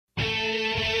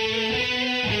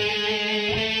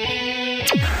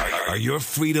Are your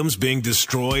freedoms being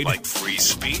destroyed? Like free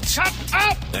speech? Shut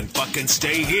up! Then fucking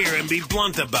stay here and be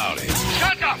blunt about it.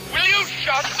 Shut up! Will you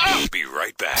shut up? Be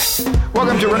right back.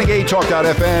 Welcome to Renegade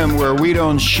Talk.fm, where we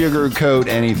don't sugarcoat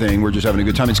anything. We're just having a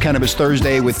good time. It's Cannabis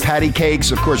Thursday with Patty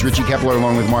Cakes. Of course, Richie Kepler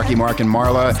along with Marky Mark and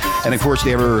Marla. And of course,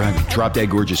 the ever drop-dead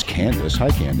gorgeous Candace. Hi,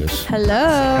 Candace.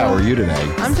 Hello. How are you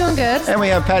today? I'm doing good. And we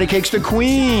have Patty Cakes, the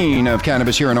queen of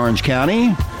cannabis here in Orange County.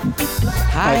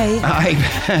 Hi. Hi.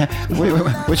 Wait,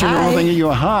 what's your normal thing? You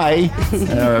a hi?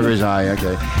 Everybody's hi.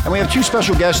 Okay. And we have two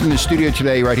special guests in the studio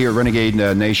today, right here at Renegade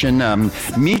Nation.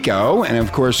 Miko, and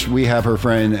of course we have her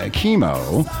friend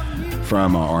Chemo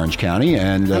from Orange County.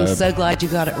 And I'm so glad you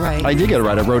got it right. I did get it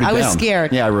right. I wrote it down. I was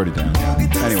scared. Yeah, I wrote it down.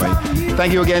 Anyway,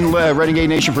 thank you again, Renegade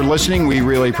Nation, for listening. We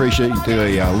really appreciate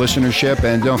the listenership.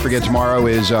 And don't forget, tomorrow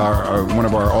is one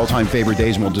of our all-time favorite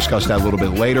days, and we'll discuss that a little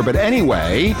bit later. But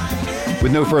anyway,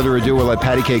 with no further ado, we'll let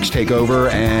Patty Cakes take over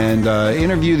and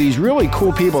interview these really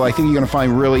cool people I think you're going to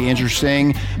find really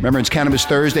interesting. Remember, it's Cannabis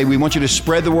Thursday. We want you to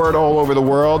spread the word all over the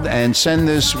world and send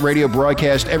this radio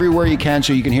broadcast everywhere you can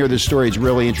so you can hear this story. It's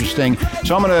really interesting.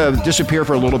 So I'm going to disappear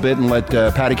for a little bit and let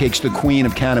Patty Cakes, the queen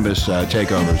of cannabis,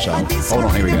 take over. So hold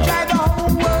on, here we go.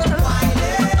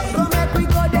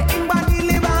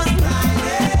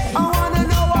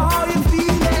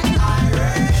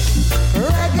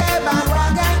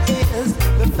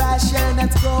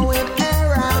 That's going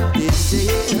around this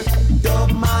year.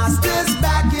 Dub Masters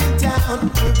back in town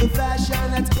with the fashion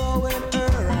that's going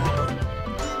around.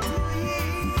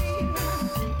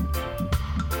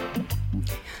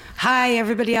 Hi,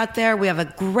 everybody out there. We have a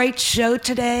great show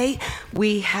today.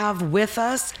 We have with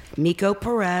us Miko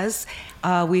Perez.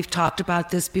 We've talked about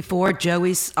this before,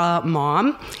 Joey's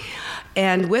mom.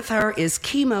 And with her is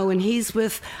Chemo, and he's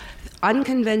with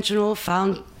Unconventional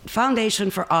Foundation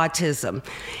for Autism.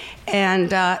 And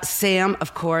Sam,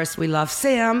 of course, we love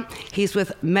Sam. He's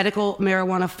with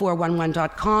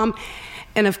medicalmarijuana411.com.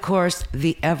 And, of course,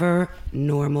 the ever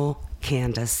normal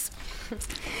Candace.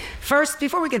 First,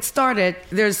 before we get started,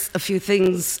 there's a few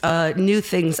things, new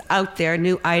things out there,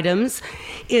 new items.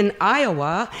 In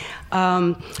Iowa,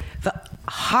 the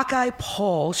Hawkeye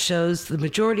poll shows the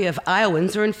majority of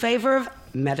Iowans are in favor of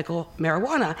medical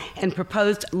marijuana and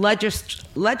proposed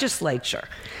legislature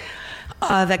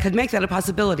that could make that a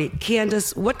possibility.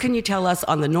 Candace, what can you tell us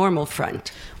on the normal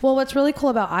front? Well, what's really cool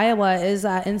about Iowa is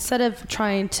that instead of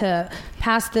trying to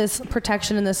pass this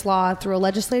protection in this law through a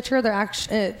legislature, they're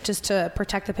actually just to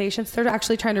protect the patients. They're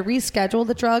actually trying to reschedule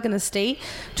the drug in the state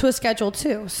to a Schedule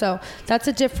 2. So that's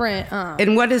a different.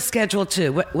 And what is Schedule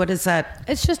 2? What is that?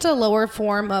 It's just a lower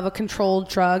form of a controlled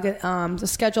drug. The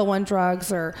Schedule 1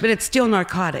 drugs are. But it's still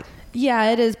narcotic.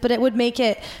 Yeah, it is, but it would make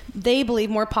it, they believe,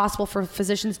 more possible for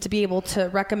physicians to be able to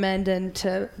recommend and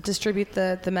to distribute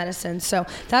the medicine. So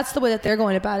that's the way that they're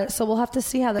going about it. So we'll have to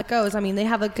see how that goes. I mean, they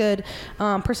have a good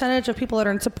percentage of people that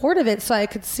are in support of it, so I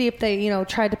could see if they,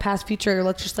 tried to pass future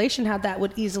legislation, how that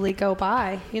would easily go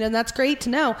by. And that's great to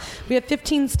know. We have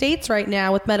 15 states right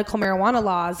now with medical marijuana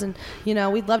laws, and,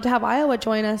 we'd love to have Iowa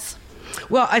join us.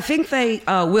 Well, I think they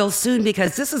will soon,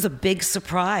 because this is a big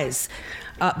surprise.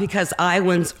 Because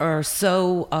Iowans are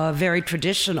so very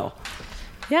traditional.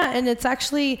 Yeah, and it's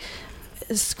actually,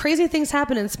 crazy things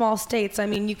happen in small states. I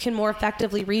mean, you can more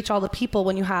effectively reach all the people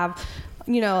when you have,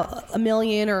 a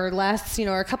million or less,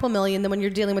 or a couple million than when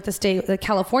you're dealing with the state like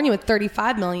California with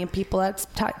 35 million people.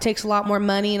 That takes a lot more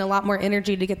money and a lot more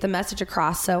energy to get the message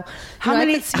across. So how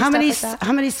many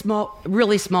small,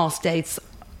 really small states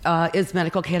is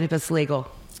medical cannabis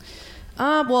legal?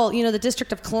 Well, the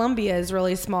District of Columbia is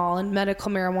really small, and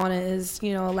medical marijuana is,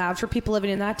 allowed for people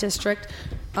living in that district.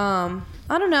 I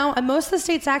don't know. Most of the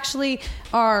states actually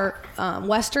are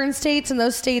western states, and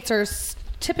those states are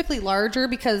typically larger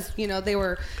because, they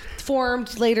were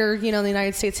formed later, in the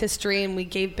United States history, and we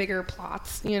gave bigger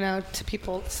plots, to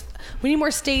people. We need more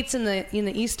states in the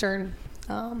eastern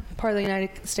part of the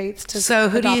United States to. So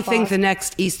who do you think laws. the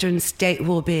next eastern state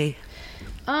will be?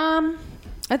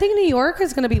 I think New York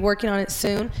is going to be working on it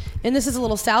soon. And this is a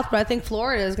little south, but I think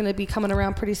Florida is going to be coming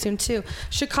around pretty soon, too.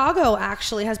 Chicago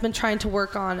actually has been trying to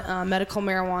work on medical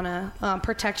marijuana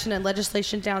protection and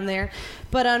legislation down there.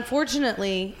 But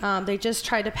unfortunately, they just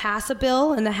tried to pass a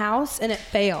bill in the House, and it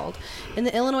failed. In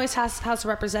the Illinois House of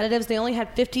Representatives, they only had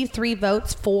 53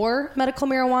 votes for medical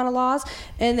marijuana laws,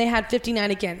 and they had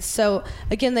 59 against. So,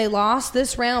 again, they lost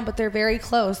this round, but they're very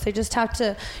close. They just have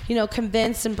to,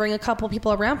 convince and bring a couple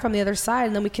people around from the other side,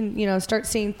 and then we can, start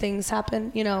seeing things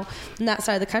happen, in that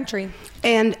side of the country.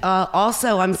 And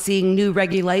also, I'm seeing new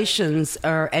regulations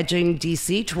are edging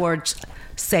D.C. towards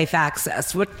safe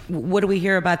access. What do we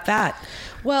hear about that?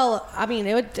 Well, I mean,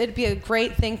 it'd be a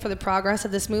great thing for the progress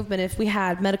of this movement if we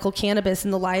had medical cannabis in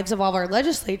the lives of all of our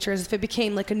legislatures, if it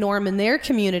became like a norm in their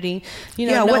community.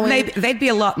 They'd be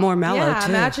a lot more mellow, too.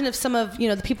 Imagine if some of,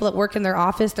 the people that work in their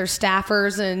office, their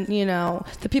staffers, and,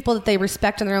 the people that they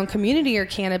respect in their own community are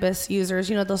cannabis users.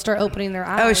 They'll start opening their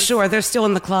eyes. Oh, sure. They're still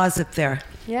in the closet there.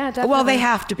 Yeah, definitely. Well, they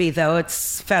have to be, though.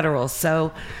 It's federal,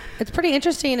 so... It's pretty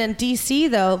interesting. In D.C.,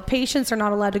 though, patients are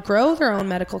not allowed to grow their own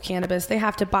medical cannabis. They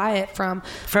have to buy it from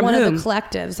one whom? of the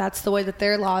collectives. That's the way that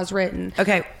their law is written.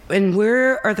 Okay, and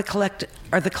where are the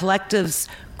collectives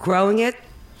growing it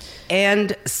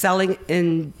and selling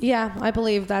in? Yeah, I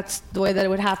believe that's the way that it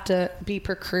would have to be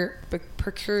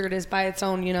procured is by its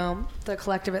own, the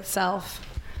collective itself.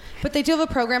 But they do have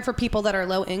a program for people that are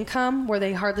low income where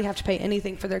they hardly have to pay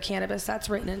anything for their cannabis. That's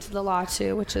written into the law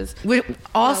too, which is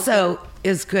also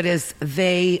as good as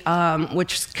they,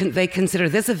 they consider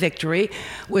this a victory,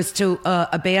 was to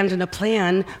abandon a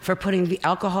plan for putting the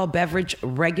Alcohol Beverage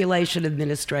Regulation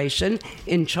Administration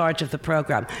in charge of the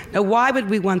program. Now, why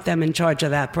would we want them in charge of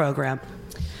that program?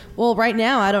 Well, right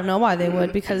now, I don't know why they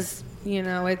would, because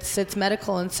it's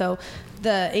medical, and so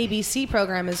the ABC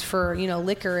program is for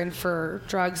liquor and for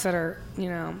drugs that are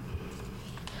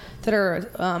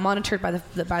monitored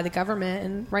by the government.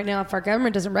 And right now, if our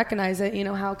government doesn't recognize it,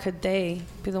 how could they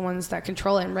be the ones that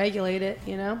control it and regulate it?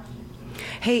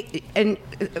 Hey, and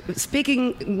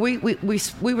speaking, we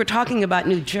were talking about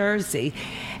New Jersey,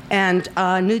 and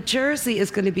New Jersey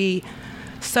is going to be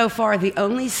so far the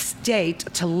only state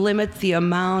to limit the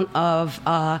amount of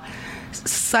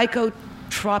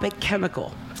psychotropic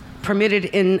chemical permitted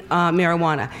in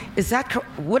marijuana.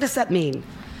 What does that mean?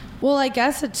 Well, I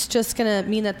guess it's just going to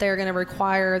mean that they're going to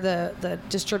require the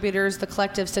distributors, the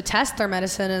collectives, to test their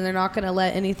medicine, and they're not going to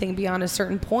let anything beyond a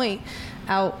certain point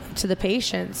out to the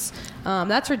patients.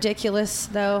 That's ridiculous,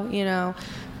 though.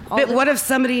 But what if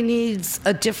somebody needs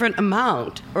a different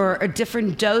amount or a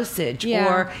different dosage?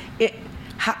 Yeah.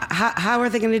 How are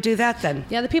they going to do that then?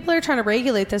 Yeah, the people who are trying to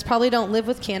regulate this probably don't live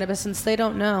with cannabis since they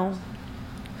don't know.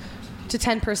 To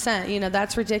 10%,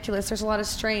 that's ridiculous. There's a lot of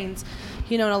strains,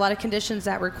 and a lot of conditions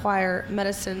that require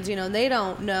medicines, and they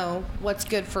don't know what's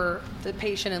good for the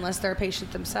patient unless they're a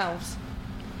patient themselves.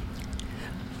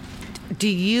 Do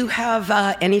you have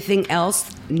anything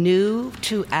else new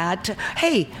to add to?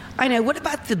 Hey, I know. What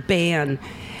about the ban,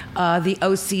 the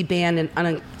OC ban in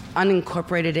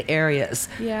unincorporated areas?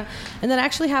 Yeah, and that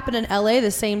actually happened in LA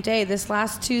the same day. This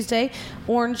last Tuesday,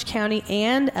 Orange County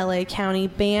and LA County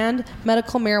banned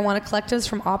medical marijuana collectives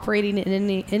from operating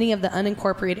in any of the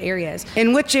unincorporated areas.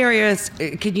 In which areas?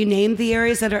 Could you name the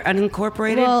areas that are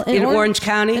unincorporated? Well, in Orange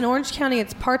County? In Orange County,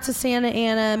 it's parts of Santa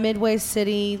Ana, Midway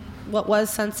City, what was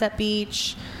Sunset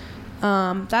Beach.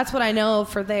 That's what I know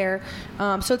for there.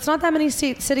 So it's not that many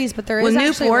cities, but there is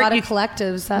actually a lot of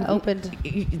collectives that opened.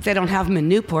 They don't have them in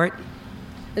Newport.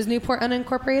 Is Newport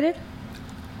unincorporated?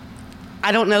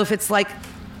 I don't know if it's like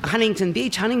Huntington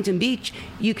Beach. Huntington Beach,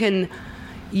 you can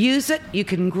use it, you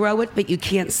can grow it, but you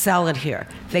can't sell it here.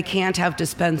 They can't have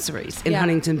dispensaries in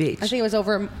Huntington Beach. I think it was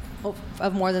over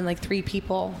of more than like 3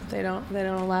 people. They don't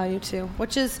allow you to,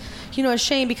 which is a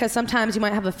shame, because sometimes you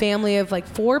might have a family of like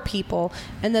 4 people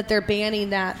and that they're banning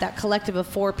that collective of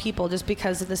 4 people just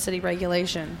because of the city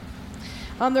regulation.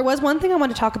 There was one thing I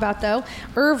want to talk about, though.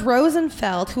 Irv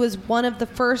Rosenfeld, who is one of the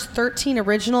first 13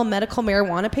 original medical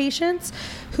marijuana patients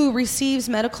who receives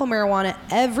medical marijuana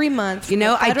every month. From the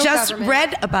I federal just government.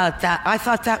 read about that. I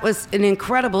thought that was an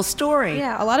incredible story.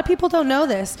 Yeah, a lot of people don't know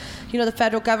this. The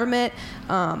federal government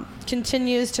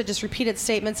continues to just repeat its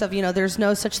statements of, there's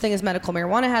no such thing as medical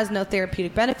marijuana, has no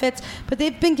therapeutic benefits, but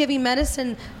they've been giving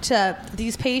medicine to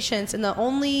these patients, and there's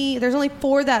only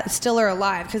 4 that still are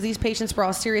alive because these patients were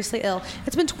all seriously ill.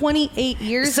 It's been 28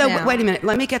 years now. So wait a minute,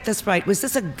 let me get this right. Was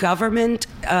this a government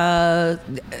Yeah,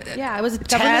 it was a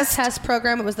government test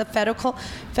program. It was the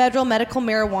federal medical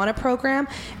marijuana program,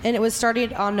 and it was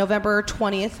started on November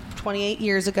 20th, 28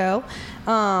 years ago.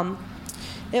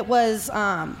 It was...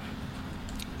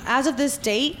 as of this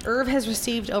date, Irv has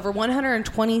received over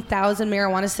 120,000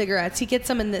 marijuana cigarettes. He gets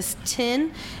them in this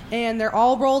tin, and they're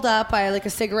all rolled up by like a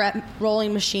cigarette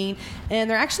rolling machine, and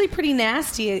they're actually pretty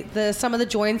nasty. Some of the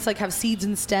joints like have seeds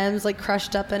and stems like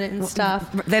crushed up in it and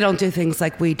stuff. They don't do things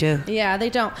like we do. Yeah,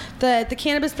 they don't. The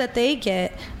cannabis that they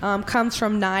get comes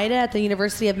from NIDA at the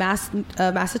University of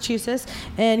Massachusetts,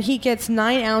 and he gets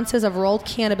 9 ounces of rolled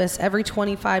cannabis every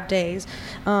 25 days.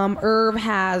 Irv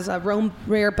has a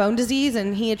rare bone disease,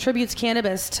 and he he attributes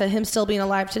cannabis to him still being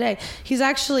alive today. He's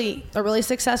actually a really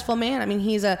successful man. I mean,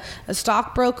 he's a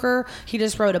stockbroker. He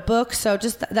just wrote a book. So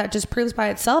that just proves by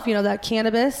itself, that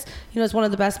cannabis, is one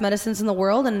of the best medicines in the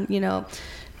world. And,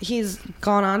 he's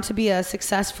gone on to be a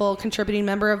successful contributing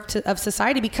member of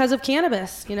society because of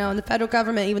cannabis, and the federal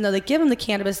government, even though they give him the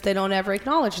cannabis, they don't ever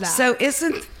acknowledge that. So is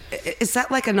that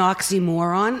like an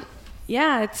oxymoron?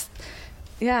 Yeah,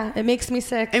 it makes me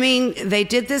sick. I mean, they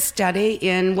did this study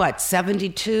in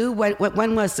 72?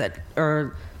 When was it?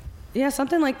 Or yeah,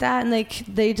 something like that, and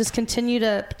they just continue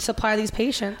to supply these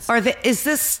patients. Is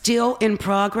this still in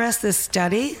progress? This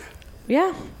study?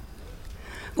 Yeah.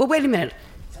 Well, wait a minute.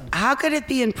 How could it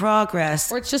be in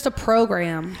progress? Or it's just a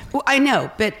program. Well, I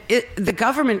know, but the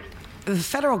government, the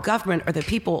federal government, are the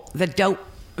people that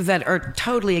are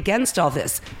totally against all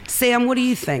this. Sam, what do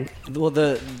you think?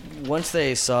 Well, once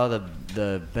they saw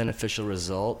the beneficial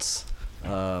results,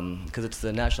 because it's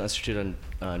the National Institute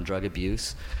on Drug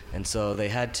Abuse, and so they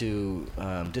had to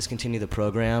discontinue the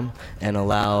program and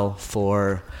allow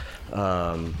for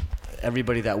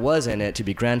everybody that was in it to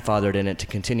be grandfathered in it to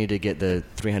continue to get the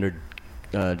 300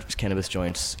 cannabis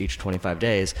joints each 25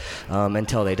 days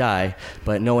until they die,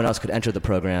 but no one else could enter the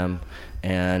program,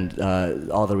 and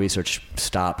all the research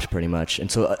stopped pretty much. And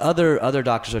so other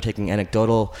doctors are taking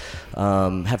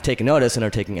have taken notice and are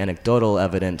taking anecdotal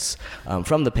evidence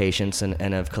from the patients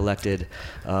and have collected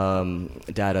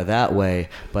data that way.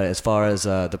 But as far as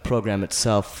the program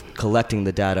itself, collecting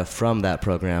the data from that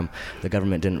program, the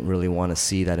government didn't really want to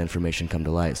see that information come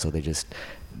to light, so they just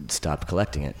stopped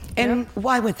collecting it. And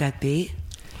why would that be?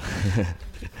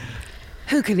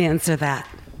 Who can answer that?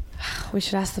 We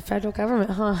should ask the federal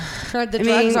government, huh?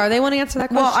 They want to answer that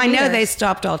question. Well, I know they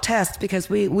stopped all tests because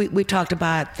we talked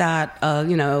about that,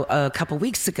 a couple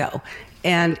weeks ago,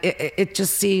 and it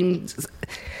just seems.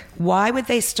 Why would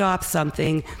they stop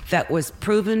something that was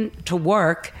proven to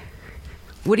work?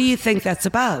 What do you think that's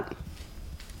about?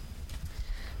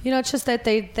 It's just that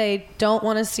they don't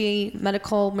want to see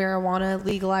medical marijuana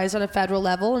legalized on a federal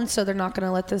level, and so they're not going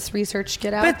to let this research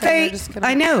get out. But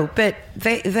I know, but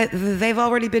they've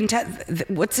already been tested.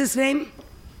 What's his name?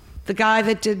 The guy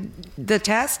that did the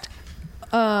test?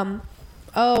 The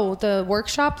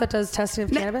workshop that does testing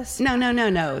of cannabis?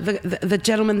 No. The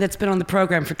gentleman that's been on the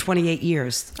program for 28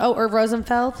 years. Oh, Irv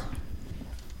Rosenfeld?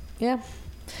 Yeah.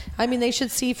 I mean, they should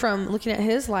see from looking at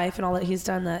his life and all that he's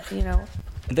done that,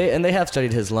 They have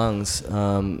studied his lungs,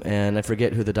 and I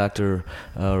forget who the doctor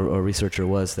or researcher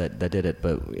was that did it,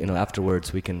 but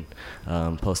afterwards we can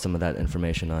post some of that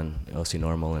information on OC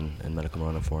Normal and Medical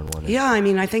Marijuana 4-in-1. Yeah, I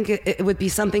mean, I think it would be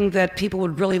something that people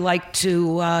would really like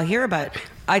to hear about.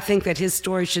 I think that his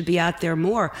story should be out there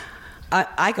more.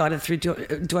 I got it through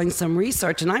doing some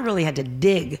research, and I really had to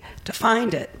dig to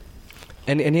find it.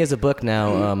 And he has a book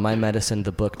now,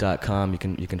 MyMedicineTheBook.com.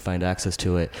 You can find access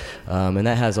to it, and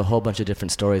that has a whole bunch of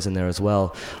different stories in there as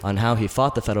well on how he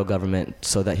fought the federal government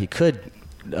so that he could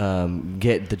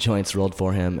get the joints rolled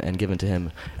for him and given to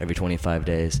him every 25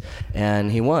 days,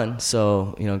 and he won.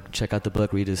 So check out the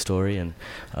book, read his story, and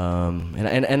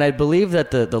I believe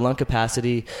that the lung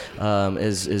capacity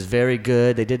is very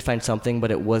good. They did find something,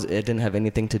 but it didn't have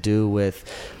anything to do with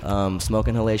smoke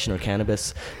inhalation or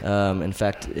cannabis. In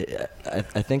fact,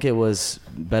 I think it was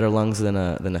better lungs than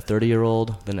a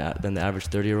 30-year-old than the average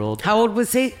 30-year-old. How old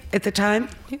was he at the time?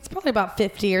 He's probably about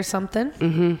 50 or something.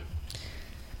 Mm-hmm.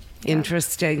 Yeah.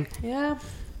 Interesting. Yeah.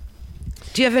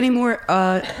 Do you have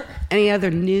any other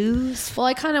news? Well,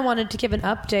 I kind of wanted to give an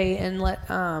update and let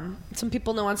some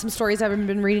people know on some stories I've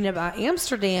been reading about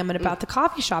Amsterdam and about the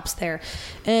coffee shops there,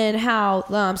 and how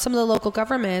some of the local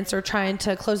governments are trying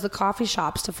to close the coffee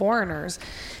shops to foreigners.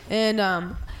 And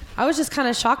I was just kind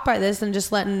of shocked by this and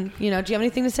just letting, do you have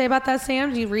anything to say about that,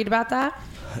 Sam? Do you read about that?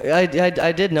 I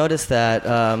did notice that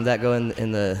go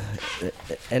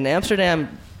in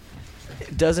Amsterdam.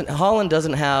 Holland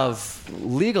doesn't have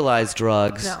legalized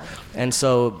drugs, no. And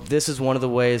so this is one of the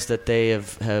ways that they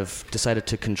have decided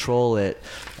to control it.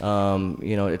 It's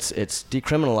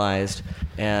decriminalized,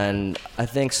 and I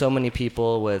think so many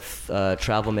people with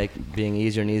travel being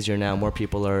easier and easier now, more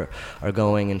people are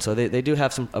going, and so they do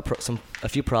have a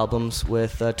few problems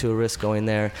with tourists going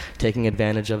there, taking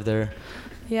advantage of their.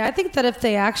 Yeah, I think that if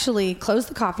they actually closed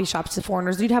the coffee shops to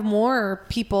foreigners, you'd have more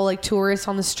people like tourists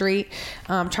on the street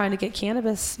trying to get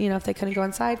cannabis, if they couldn't go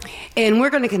inside. And we're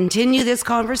going to continue this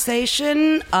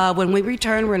conversation. When we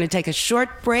return, we're going to take a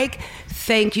short break.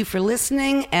 Thank you for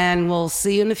listening, and we'll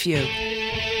see you in a few.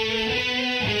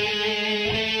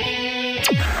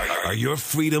 Are your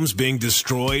freedoms being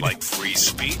destroyed? Like free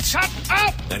speech? Shut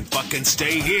up! Then fucking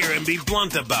stay here and be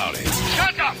blunt about it.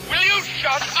 Shut up! Will you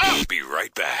shut up? Be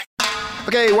right back.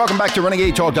 Okay, welcome back to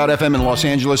Renegade Talk.fm in Los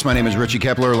Angeles. My name is Richie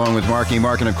Kepler, along with Marky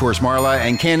Mark and, of course, Marla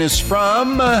and Candace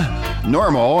from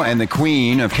Normal, and the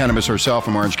queen of cannabis herself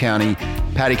from Orange County.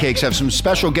 Patty Cakes have some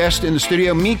special guests in the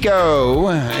studio, Miko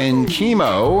and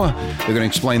Chemo. They're going to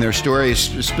explain their stories,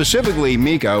 specifically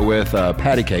Miko with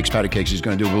Patty Cakes. Patty Cakes is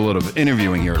going to do a little of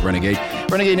interviewing here at Renegade.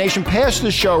 Renegade Nation, pass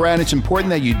the show around. It's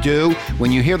important that you do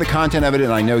when you hear the content of it,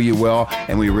 and I know you will,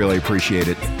 and we really appreciate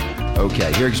it.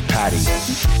 Okay, here's Patty.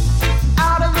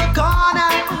 Out of the corner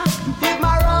with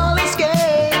my roller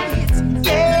skates,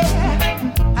 yeah.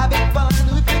 Having fun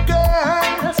with the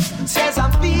girls, says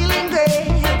I'm feeling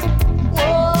great.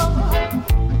 Whoa,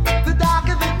 the dark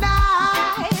of the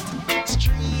night,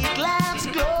 street lamps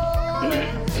glow.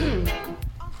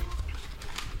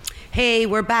 Hey,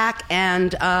 we're back,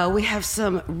 and we have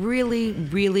some really,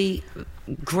 really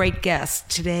great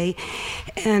guests today.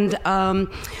 And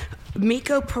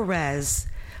Miko Perez,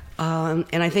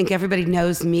 and I think everybody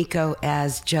knows Miko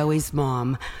as Joey's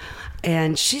mom.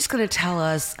 And she's going to tell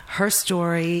us her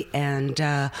story and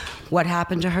what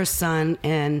happened to her son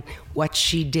and what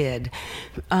she did.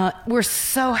 We're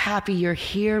so happy you're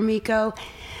here, Miko.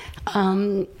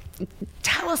 Tell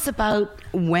us about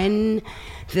when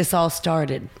this all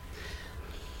started.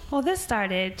 Well, this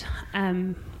started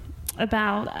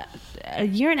about a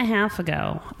year and a half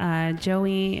ago.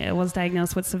 Joey was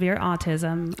diagnosed with severe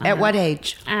autism. At what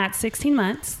age? At 16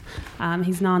 months.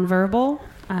 He's nonverbal,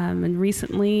 and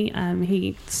recently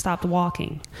he stopped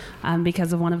walking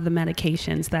because of one of the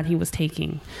medications that he was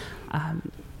taking.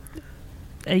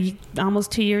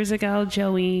 Almost 2 years ago,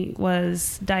 Joey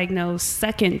was diagnosed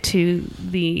second to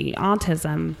the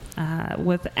autism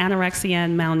with anorexia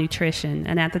and malnutrition.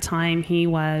 And at the time, he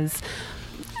was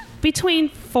between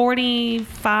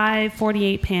 45,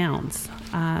 48 pounds,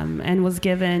 and was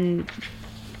given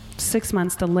 6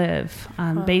 months to live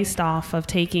based off of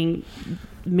taking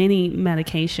many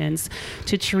medications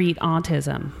to treat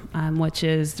autism, which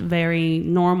is very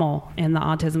normal in the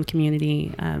autism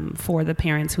community for the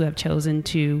parents who have chosen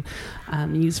to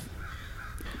use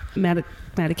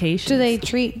medications. Do they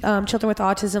treat children with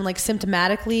autism like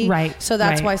symptomatically? Right. So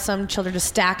that's right. why some children just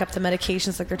stack up the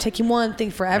medications, like they're taking one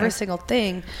thing for every single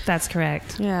thing. That's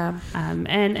correct. Yeah.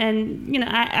 And you know,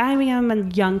 I am a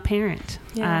young parent.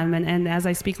 Yeah. And as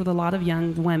I speak with a lot of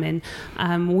young women,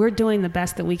 we're doing the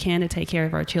best that we can to take care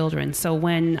of our children. So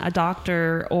when a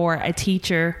doctor or a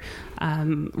teacher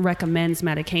recommends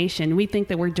medication, we think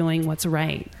that we're doing what's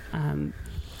right.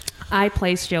 I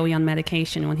placed Joey on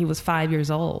medication when he was 5 years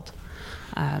old.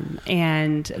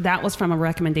 And that was from a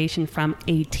recommendation from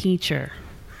a teacher.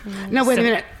 No, wait a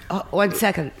minute. 1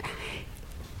 second.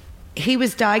 He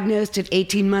was diagnosed at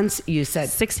 18 months, you said?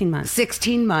 16 months.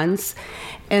 16 months.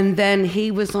 And then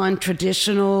he was on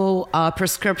traditional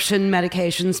prescription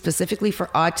medication specifically for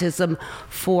autism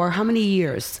for how many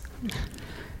years?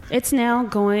 It's now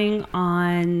going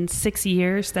on 6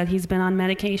 years that he's been on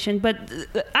medication. But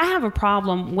I have a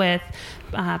problem with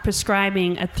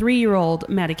prescribing a 3-year-old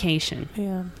medication.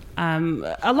 Yeah.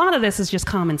 A lot of this is just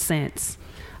common sense.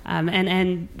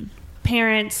 And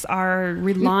parents are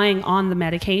relying on the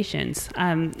medications.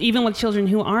 Even with children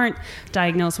who aren't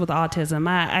diagnosed with autism,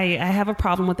 I have a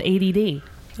problem with ADD.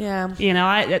 Yeah. You know,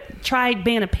 I tried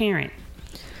being a parent.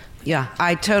 Yeah,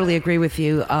 I totally agree with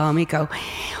you, Miko.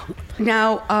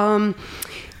 Now,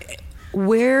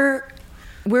 where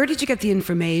did you get the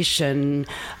information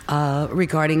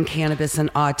regarding cannabis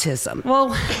and autism? Well,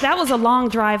 that was a long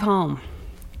drive home.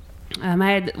 I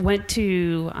had went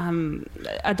to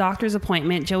a doctor's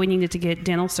appointment. Joey needed to get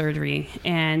dental surgery,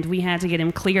 and we had to get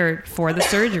him cleared for the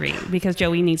surgery because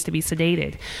Joey needs to be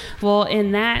sedated. Well,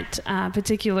 in that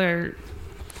particular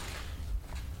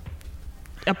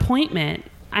appointment,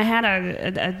 I had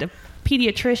a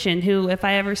pediatrician who, if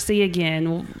I ever see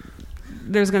again,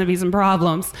 there's going to be some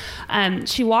problems.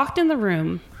 She walked in the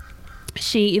room.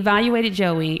 She evaluated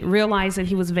Joey, realized that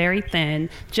he was very thin,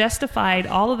 justified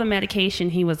all of the medication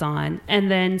he was on,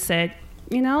 and then said,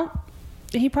 you know,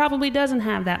 he probably doesn't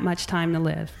have that much time to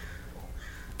live.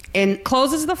 And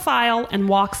closes the file and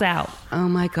walks out. Oh,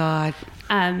 my God.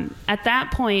 At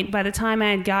that point, by the time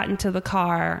I had gotten to the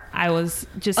car, I was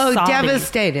just sobbing.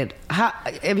 Devastated.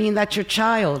 I mean, that's your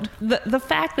child. The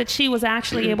fact that she was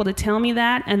actually able to tell me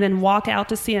that and then walk out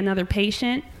to see another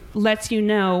patient lets you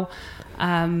know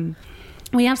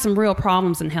we have some real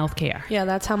problems in healthcare. Yeah,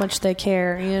 that's how much they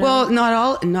care. You know? Well,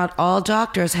 not all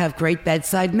doctors have great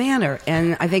bedside manner,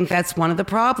 and I think that's one of the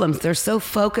problems. They're so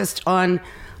focused on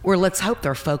or let's hope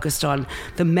they're focused on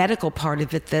the medical part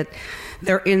of it, that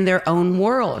they're in their own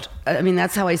world. I mean,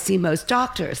 that's how I see most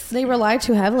doctors. They rely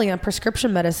too heavily on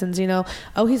prescription medicines, you know.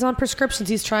 Oh, he's on prescriptions,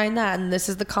 he's trying that, and this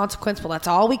is the consequence. Well, that's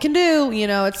all we can do, you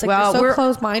know. It's like they're so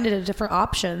closed-minded to different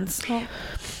options.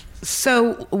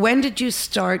 So when did you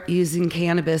start using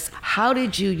cannabis? How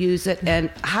did you use it? And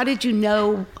how did you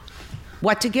know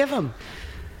what to give them?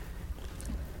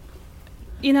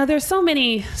 You know, there's so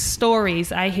many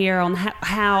stories I hear on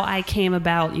how I came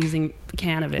about using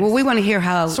cannabis. Well, we want to hear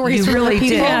how Stories you from really the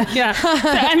did. people. Yeah.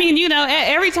 I mean, you know,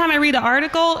 every time I read an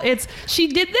article, it's she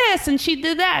did this and she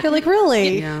did that. You're like,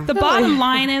 really? Yeah. The bottom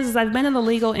line is I've been in the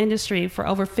legal industry for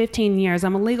over 15 years.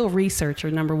 I'm a legal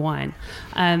researcher, number one.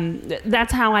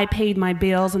 That's how I paid my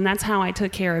bills, and that's how I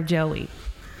took care of Joey.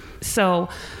 So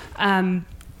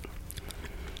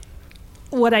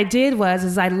what I did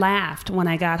was I laughed when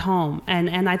I got home.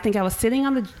 And I think I was sitting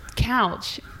on the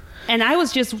couch, and I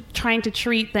was just trying to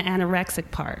treat the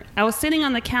anorexic part. I was sitting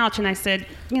on the couch, and I said,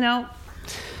 you know...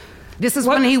 This is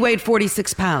when he weighed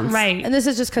 46 pounds. Right. And this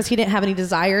is just because he didn't have any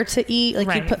desire to eat. Like,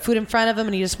 Right. you put food in front of him,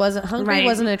 and he just wasn't hungry, Right.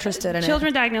 wasn't interested in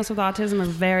Children diagnosed with autism are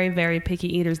very, very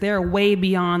picky eaters. They're way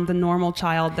beyond the normal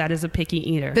child that is a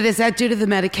picky eater. But is that due to the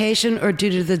medication or due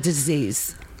to the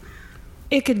disease?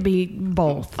 It could be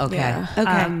both. Okay. Yeah.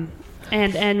 Okay.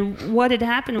 And what had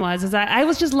happened was I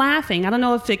was just laughing. I don't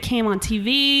know if it came on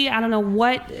TV. I don't know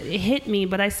what hit me,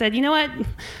 but I said, you know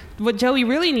what Joey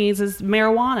really needs is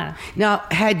marijuana. Now,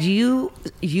 had you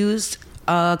used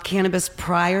cannabis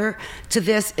prior to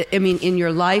this? I mean, in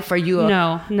your life, are you?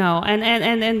 No.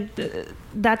 And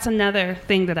that's another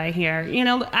thing that I hear. You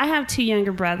know, I have two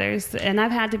younger brothers, and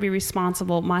I've had to be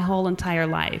responsible my whole entire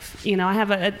life. You know, I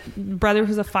have a brother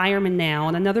who's a fireman now,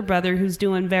 and another brother who's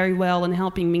doing very well and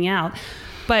helping me out.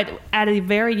 But at a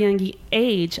very young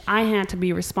age, I had to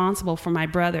be responsible for my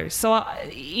brothers. So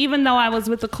even though I was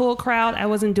with the cool crowd, I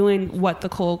wasn't doing what the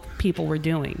cool people were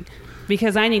doing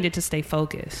because I needed to stay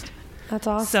focused. That's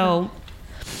awesome. So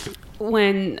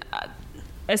when...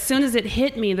 as soon as it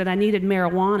hit me that I needed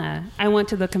marijuana, I went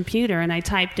to the computer and I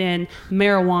typed in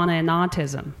marijuana and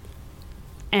autism.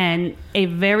 And a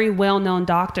very well-known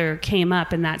doctor came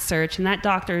up in that search, and that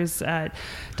doctor is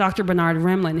Dr. Bernard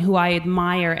Rimland, who I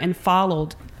admire and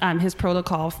followed his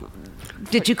protocol.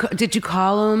 Did you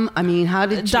call him? I mean, how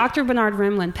did you... Dr. Bernard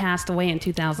Rimland passed away in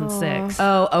 2006.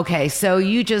 Oh, okay. So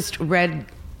you just read...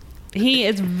 He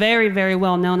is very, very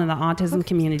well known in the autism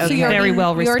community. So He's very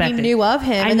well respected. You already knew of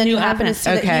him, I and then knew you of happen to him.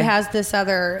 see that he has this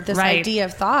Right. idea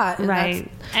of thought. And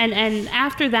Right. And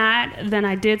after that, then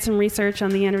I did some research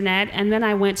on the internet, and then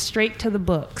I went straight to the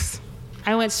books.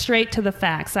 I went straight to the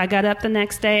facts. I got up the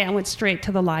next day, I went straight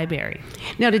to the library.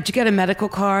 Now, did you get a medical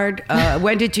card?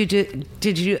 When did you do?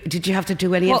 Did you have to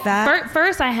do any of that?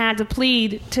 First, I had to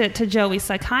plead to Joey's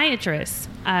psychiatrist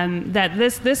that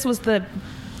this was the.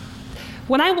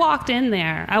 When I walked in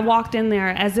there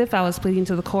as if I was pleading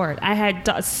to the court. I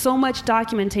had so much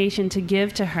documentation to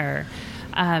give to her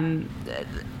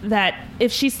that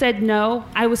if she said no,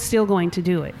 I was still going to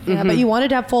do it. Yeah, but you wanted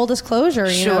to have full disclosure,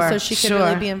 you know, so she could Sure.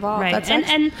 really be involved. Right. That's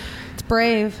And it's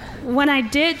brave. when I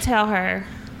did tell her,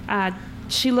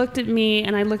 she looked at me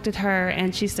and I looked at her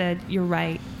and she said, "You're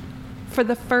right." For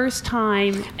the first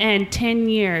time in 10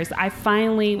 years, I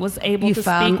finally was able to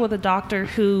speak with a doctor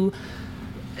who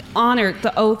honored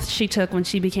the oath she took when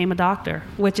she became a doctor,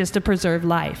 which is to preserve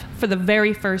life, for the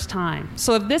very first time.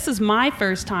 So if this is my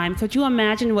first time, could you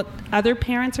imagine what other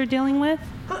parents are dealing with?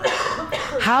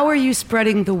 How are you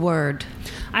spreading the word?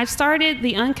 I've started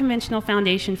the Unconventional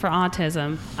Foundation for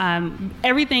Autism.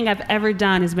 Everything I've ever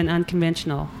done has been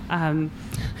unconventional.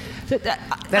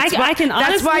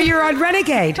 That's why you're on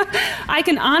Renegade. I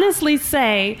can honestly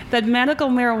say that medical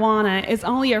marijuana is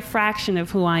only a fraction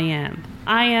of who I am.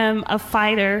 I am a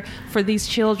fighter for these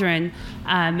children,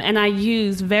 and I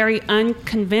use very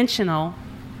unconventional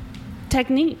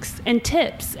techniques and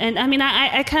tips. And I mean,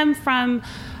 I come from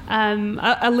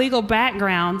a legal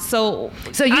background, so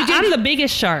I'm the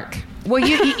biggest shark. Well,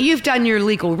 you've done your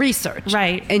legal research,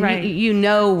 right? And right. You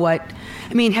know what.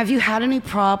 I mean, have you had any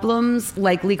problems,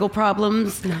 like legal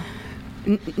problems? No.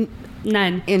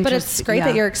 None. But it's great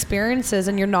that your experiences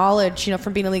and your knowledge, you know,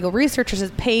 from being a legal researcher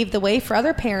has paved the way for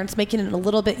other parents, making it a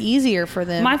little bit easier for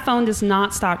them. My phone does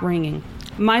not stop ringing.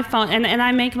 My phone, and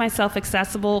I make myself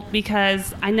accessible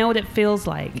because I know what it feels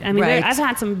like. I mean, I've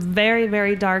had some very,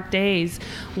 very dark days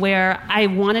where I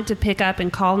wanted to pick up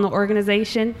and call an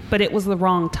organization, but it was the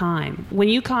wrong time. When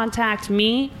you contact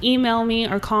me, email me,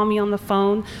 or call me on the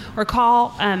phone, or call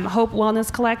Hope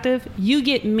Wellness Collective, you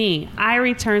get me. I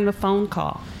return the phone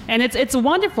call. And it's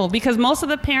wonderful because most of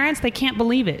the parents, they can't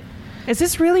believe it. is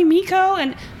this really Miko?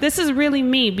 And this is really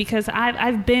me because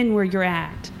I've been where you're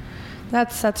at.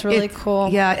 That's really cool.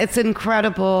 Yeah, it's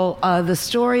incredible. The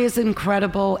story is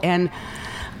incredible, and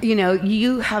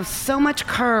you have so much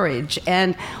courage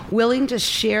and willing to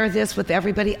share this with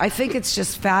everybody. I think it's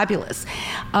just fabulous.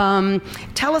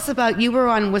 Tell us about, you were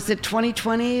on, was it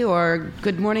 2020 or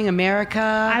Good Morning America?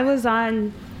 I was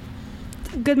on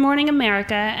Good Morning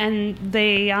America, and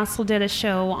they also did a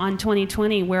show on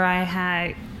 2020 where I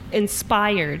had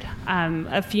inspired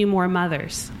a few more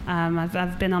mothers.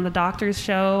 I've been on the doctor's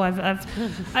show.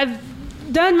 I've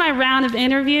done my round of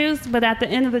interviews, but at the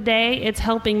end of the day, it's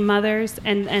helping mothers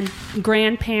and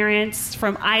grandparents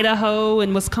from Idaho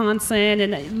and Wisconsin,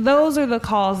 and those are the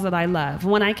calls that I love.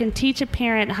 When I can teach a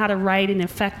parent how to write an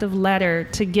effective letter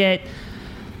to get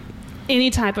any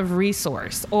type of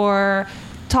resource, or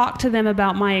talk to them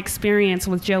about my experience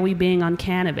with Joey being on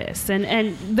cannabis.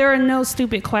 And there are no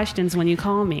stupid questions when you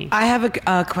call me. I have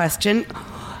a question.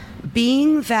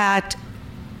 Being that,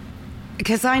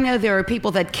 because I know there are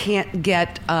people that can't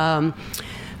get, what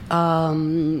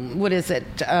is it,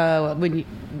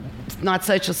 not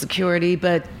Social Security,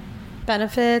 but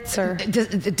benefits or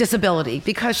disability,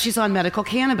 because she's on medical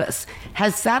cannabis.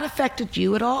 Has that affected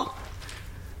you at all?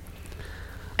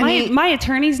 My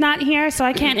attorney's not here, so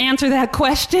I can't answer that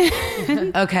question.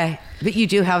 Okay. But you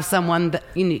do have someone that,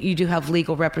 you do have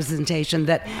legal representation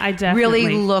that I definitely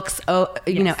really looks,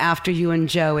 after you and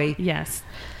Joey. Yes.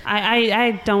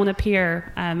 I don't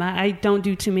appear. I don't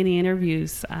do too many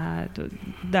interviews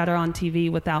that are on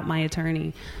TV without my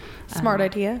attorney. Smart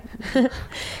idea.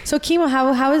 So, Kimo,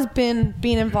 how has being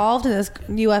involved in this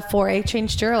UF4A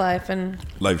changed your life? And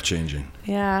life-changing.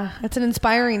 Yeah, it's an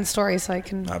inspiring story. So I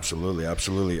can absolutely.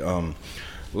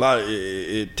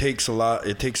 It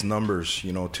takes numbers,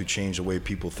 to change the way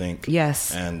people think.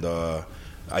 Yes. And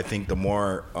I think the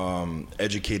more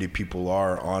educated people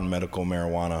are on medical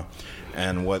marijuana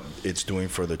and what it's doing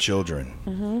for the children.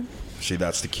 Mm-hmm. See,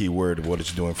 that's the key word, what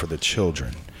it's doing for the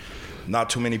children. Not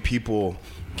too many people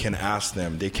can ask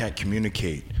them. They can't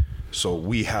communicate. So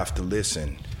we have to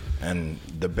listen. And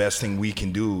the best thing we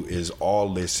can do is all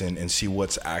listen and see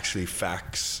what's actually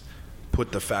facts.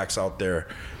 Put the facts out there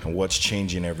and what's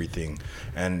changing everything.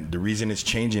 And the reason it's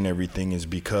changing everything is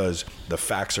because the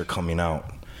facts are coming out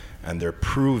and they're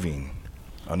proving.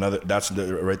 That's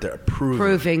right there.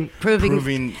 Proving.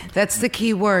 That's the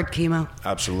key word, Kimo.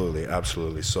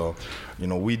 Absolutely. So,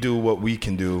 we do what we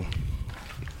can do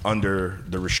under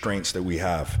the restraints that we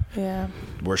have. Yeah.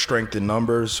 We're strength in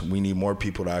numbers. We need more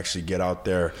people to actually get out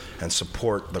there and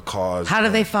support the cause. How do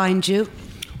they find you?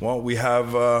 Well, we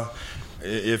have,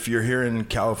 if you're here in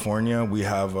California, we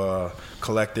have a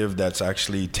collective that's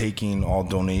actually taking all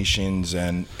donations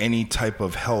and any type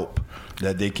of help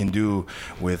that they can do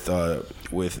with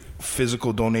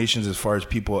physical donations, as far as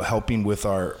people helping with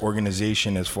our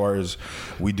organization, as far as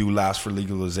we do Last for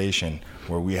Legalization,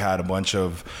 where we had a bunch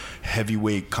of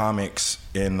heavyweight comics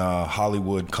in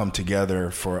Hollywood come together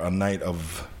for a night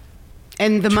of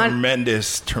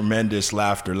tremendous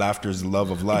laughter. Laughter is the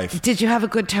love of life. Did you have a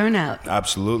good turnout?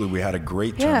 Absolutely. We had a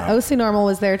great turnout. Yeah, OC Normal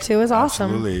was there too. It was awesome.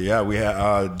 Absolutely. Yeah, we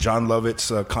had John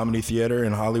Lovett's Comedy Theater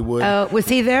in Hollywood. Was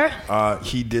he there?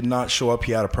 He did not show up.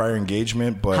 He had a prior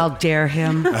engagement, but... How dare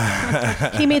him?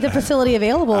 He made the facility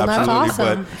available, and that's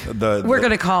awesome. But we're going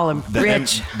to call him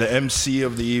Rich. The MC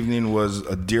of the evening was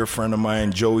a dear friend of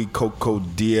mine, Joey Coco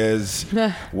Diaz.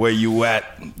 Where you at?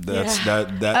 That.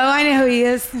 Oh, I know who he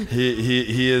is.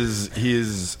 He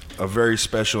is a very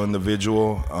special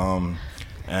individual,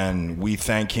 and we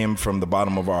thank him from the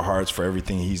bottom of our hearts for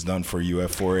everything he's done for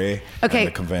UF4A and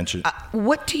the convention.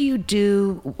 What do you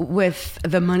do with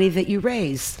the money that you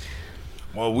raise?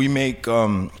 Well, we make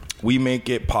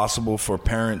it possible for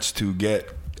parents to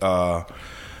get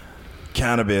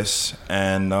cannabis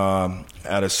and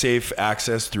at a safe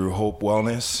access through Hope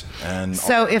Wellness. And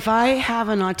so, if I have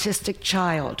an autistic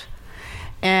child,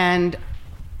 and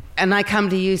I come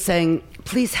to you saying,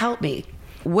 please help me,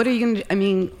 what are you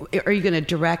going to, are you going to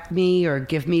direct me or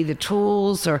give me the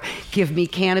tools or give me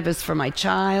cannabis for my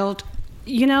child?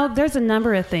 There's a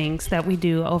number of things that we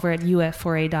do over at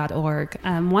uf4a.org.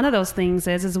 One of those things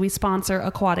is we sponsor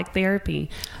aquatic therapy.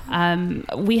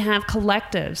 We have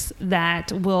collectives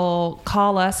that will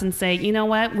call us and say, you know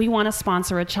what, we want to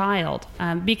sponsor a child,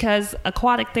 because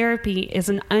aquatic therapy is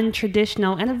an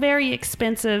untraditional and a very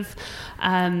expensive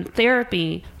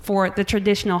therapy for the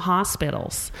traditional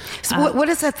hospitals. So what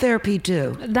does that therapy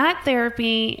do? That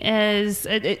therapy is,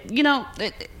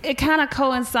 it kind of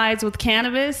coincides with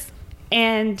cannabis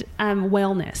and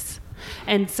wellness.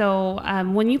 And so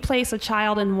when you place a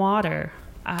child in water,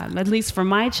 at least for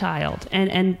my child,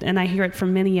 and I hear it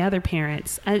from many other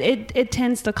parents, it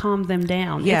tends to calm them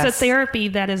down. Yes. It's a therapy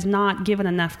that is not given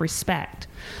enough respect,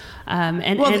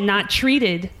 and not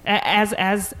treated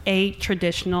as a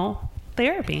traditional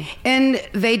therapy. And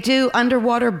they do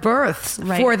underwater births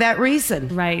for that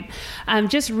reason. Right.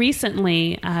 Just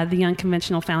recently, the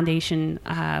Unconventional Foundation,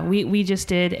 we just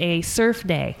did a surf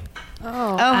day.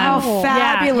 Oh, how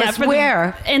fabulous.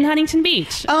 Where? In Huntington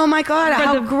Beach. Oh, my God.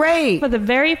 How great. For the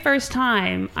very first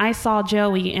time, I saw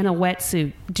Joey in a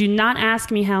wetsuit. Do not ask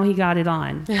me how he got it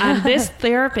on. This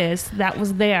therapist that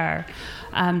was there,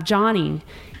 Johnny,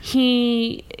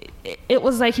 it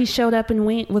was like he showed up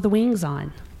with wings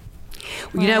on.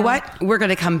 You know what? We're going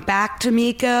to come back to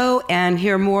Miko and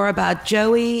hear more about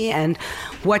Joey and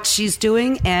what she's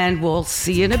doing, and we'll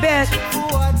see you in a bit.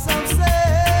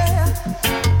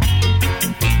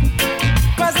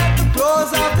 Cause at the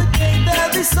close of the day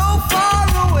they'll be so far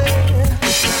away.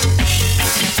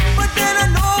 But then I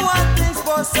know one thing's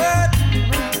for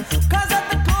certain. Cause at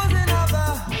the closing of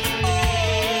the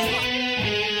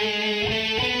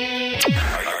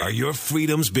Are your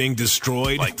freedoms being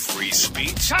destroyed? Like free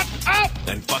speech? Shut up!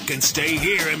 Then fucking stay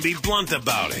here and be blunt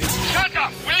about it. Shut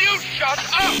up! Will you shut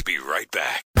up? Be right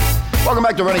back. Welcome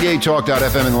back to Renegade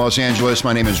Talk.fm in Los Angeles.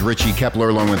 My name is Richie Kepler,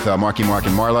 along with Marky Mark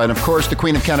and Marla. And, of course, the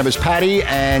Queen of Cannabis, Patty,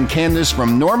 and Candace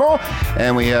from Normal.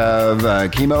 And we have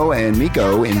Chemo and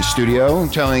Miko in studio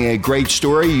telling a great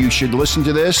story. You should listen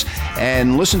to this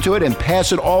and listen to it and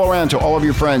pass it all around to all of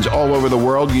your friends all over the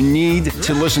world. You need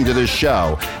to listen to this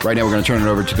show. Right now, we're going to turn it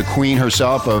over to the queen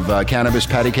herself of cannabis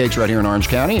patty cakes right here in Orange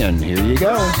County. And here you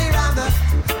go.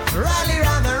 rally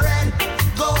round the red,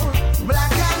 gold,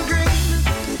 black and green.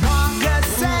 Marcus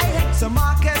say, so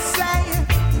Marcus say,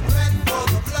 red for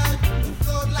the blood,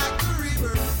 flowed like the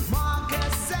river.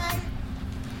 Marcus say.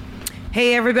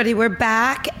 Hey, everybody, we're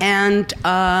back, and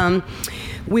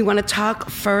we want to talk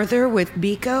further with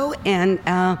Miko. And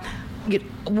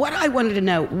what I wanted to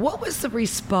know, what was the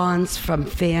response from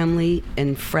family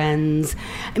and friends?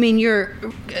 I mean, your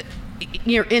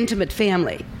intimate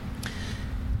family.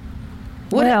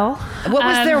 What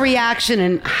was their reaction,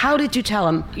 and how did you tell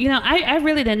them? You know, I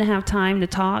really didn't have time to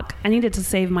talk. I needed to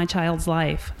save my child's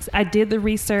life. I did the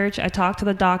research. I talked to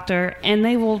the doctor, and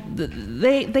they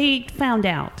found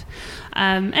out.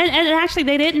 And actually,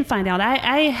 they didn't find out.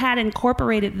 I had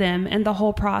incorporated them in the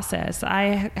whole process.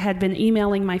 I had been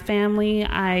emailing my family.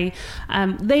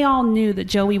 They all knew that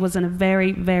Joey was in a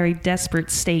very, very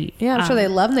desperate state. Yeah, I'm sure they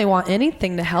love him. They want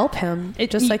anything to help him,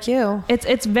 just like you.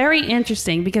 It's very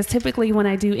interesting because typically when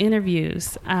I do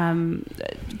interviews,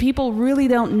 people really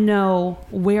don't know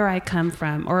where I come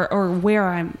from or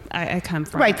where I come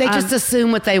from. Right, they just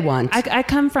assume what they want. I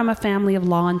come from a family of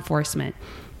law enforcement.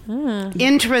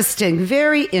 Interesting,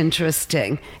 very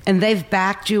interesting. And they've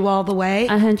backed you all the way?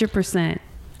 100%.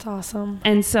 It's awesome.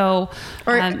 And so...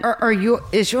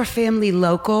 is your family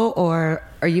local, or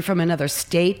are you from another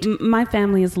state? My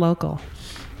family is local.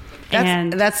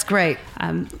 That's great.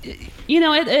 You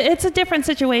know, it's a different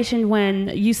situation when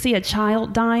you see a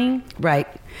child dying. Right.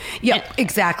 Yeah,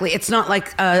 exactly. It's not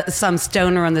like some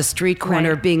stoner on the street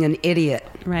corner being an idiot.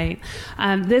 Right.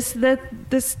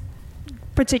 This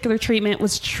particular treatment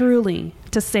was truly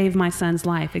to save my son's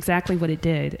life, exactly what it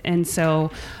did. And so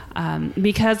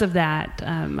because of that,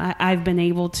 I've been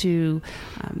able to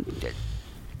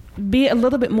be a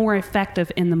little bit more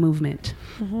effective in the movement.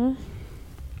 Mm-hmm.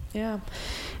 Yeah.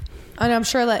 And I'm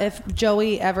sure that if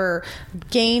Joey ever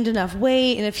gained enough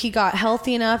weight and if he got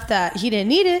healthy enough that he didn't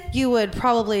need it, you would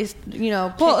probably, kick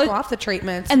him off the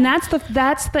treatments. And that's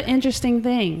the interesting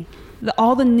thing.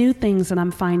 All the new things that I'm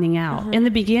finding out. Mm-hmm. In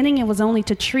the beginning, it was only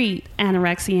to treat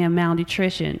anorexia and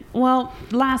malnutrition. Well,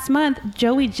 last month,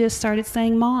 Joey just started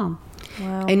saying mom.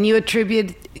 Wow. And you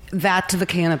attribute that to the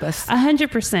cannabis?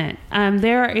 100%.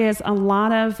 There is a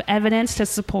lot of evidence to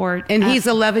support. And he's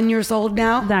 11 years old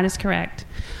now? That is correct.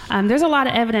 There's a lot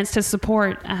of evidence to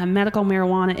support medical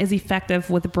marijuana is effective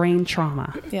with brain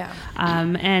trauma. Yeah.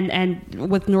 And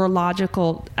with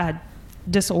neurological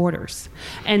disorders.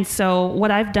 And so what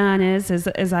I've done is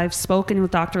I've spoken with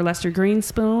Dr. Lester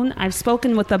Greenspoon. I've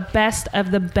spoken with the best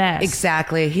of the best.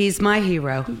 Exactly. He's my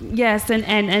hero. Yes,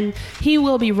 and he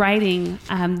will be writing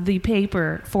the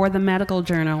paper for the medical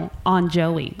journal on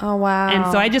Joey. Oh, wow.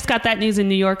 And so I just got that news in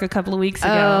New York a couple of weeks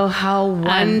ago. Oh, how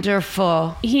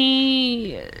wonderful.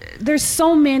 There's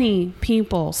so many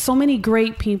people, so many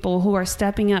great people who are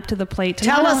stepping up to the plate.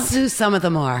 Tell us who some of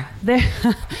them are.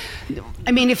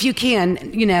 I mean, if you can,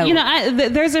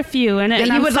 there's a few, and that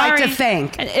you would sorry, like to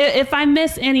thank. If I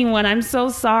miss anyone, I'm so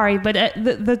sorry. But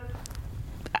the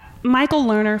Michael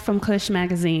Lerner from Kush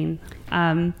Magazine,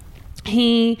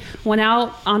 he went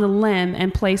out on a limb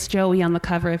and placed Joey on the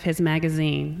cover of his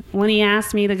magazine. When he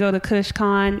asked me to go to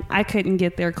KushCon, I couldn't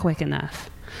get there quick enough.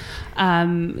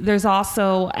 There's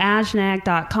also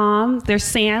ajnag.com. There's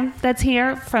Sam that's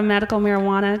here from Medical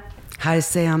Marijuana. Hi,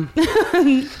 Sam.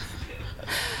 There's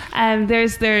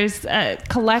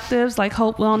collectives like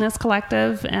Hope Wellness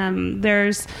Collective.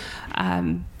 There's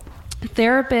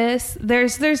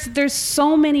therapists. There's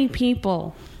so many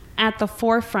people at the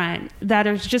forefront that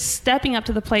are just stepping up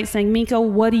to the plate saying, Miko,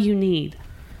 what do you need?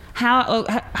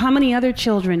 How many other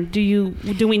children do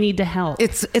we need to help?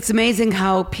 It's amazing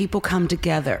how people come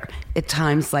together at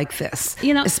times like this,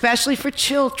 especially for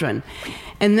children,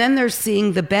 and then they're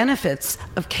seeing the benefits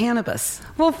of cannabis.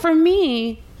 Well, for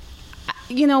me,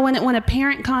 when a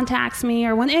parent contacts me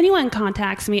or when anyone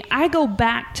contacts me, I go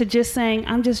back to just saying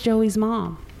I'm just Joey's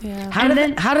mom. Yeah.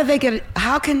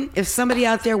 How can if somebody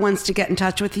out there wants to get in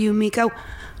touch with you, Miko,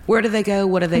 where do they go?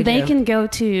 What do they do? They can go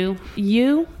to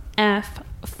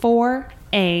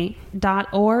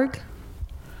uf4a.org,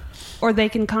 or they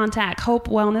can contact Hope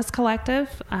Wellness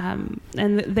Collective, and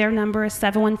their number is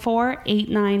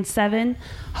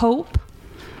 714-897-HOPE.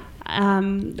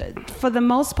 For the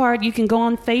most part, you can go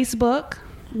on Facebook,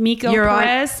 Miko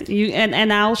Perez,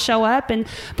 and I'll show up.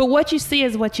 But what you see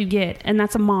is what you get, and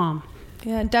that's a mom.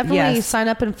 Yeah, definitely sign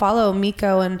up and follow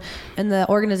Miko and the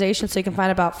organization so you can find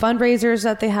out about fundraisers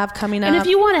that they have coming up. And if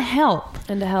you want to help.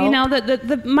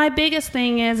 My biggest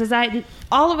thing is I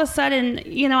all of a sudden,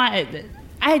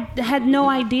 I had no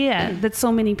idea that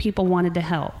so many people wanted to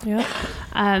help. Yeah.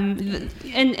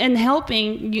 And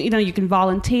helping, you can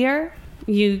volunteer.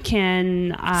 You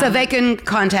can... so they can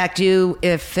contact you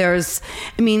if there's...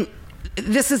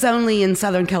 this is only in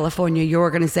Southern California, your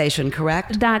organization,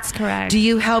 correct? That's correct. Do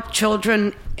you help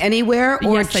children anywhere?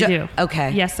 Yes, I do.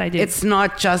 Okay. Yes, I do. It's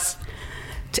not just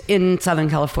in Southern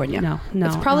California. No.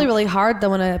 It's probably really hard,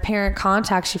 though, when a parent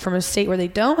contacts you from a state where they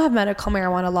don't have medical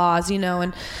marijuana laws,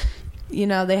 and...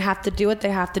 they have to do what they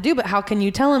have to do, but how can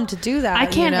you tell them to do that? I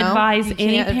can't advise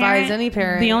any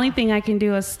parent. The only thing I can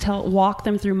do is walk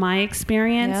them through my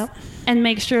experience and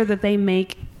make sure that they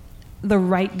make the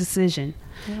right decision.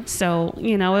 Yep. So,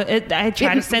 I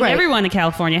try to send everyone to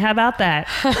California. How about that?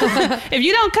 If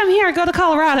you don't come here, go to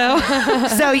Colorado.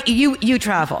 So you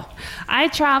travel. I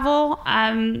travel,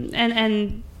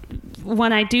 and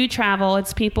when I do travel,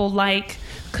 it's people like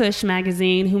Kush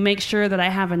Magazine who make sure that I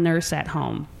have a nurse at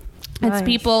home. It's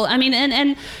people,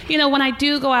 and when I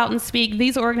do go out and speak,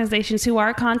 these organizations who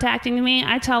are contacting me,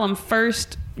 I tell them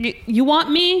first, you want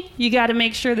me, you got to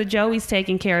make sure that Joey's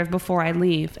taken care of before I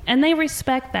leave. And they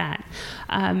respect that.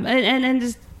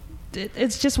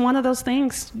 It's just one of those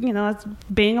things, it's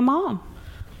being a mom.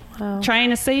 Wow.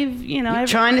 Trying to save,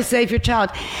 trying to save your child.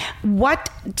 What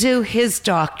do his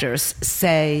doctors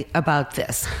say about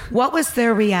this? What was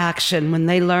their reaction when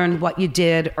they learned what you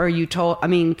did or you told?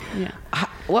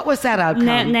 What was that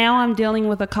outcome? Now I'm dealing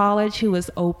with a college who is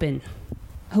open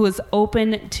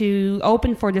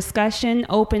for discussion,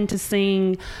 open to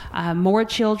seeing more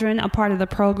children a part of the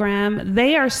program.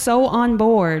 They are so on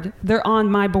board. They're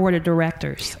on my board of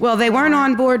directors. Well, they weren't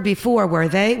on board before, were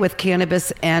they, with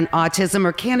cannabis and autism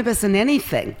or cannabis and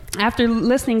anything? After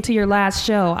listening to your last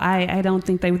show, I don't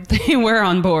think they were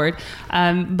on board.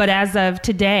 But as of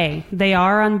today, they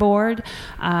are on board.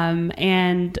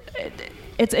 And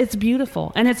it's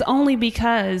beautiful. And it's only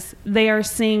because they are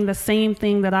seeing the same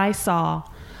thing that I saw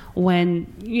when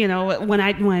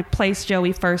I placed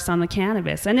Joey first on the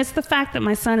cannabis. And it's the fact that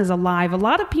my son is alive. A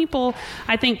lot of people,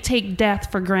 I think, take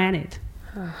death for granted.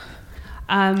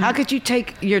 How could you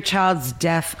take your child's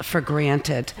death for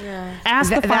granted? Yeah.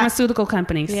 Ask the pharmaceutical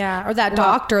companies. Yeah, or that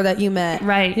doctor that you met.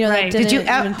 Right, right. Did you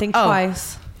even think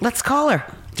twice? Let's call her.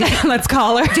 Let's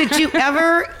call her. Did you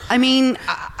ever,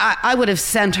 I would have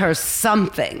sent her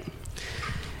something.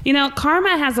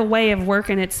 Karma has a way of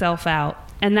working itself out.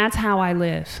 And that's how I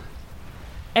live.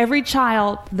 Every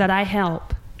child that I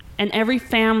help and every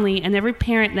family and every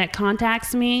parent that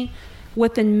contacts me,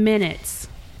 within minutes,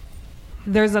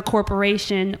 there's a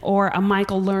corporation or a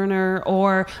Michael Lerner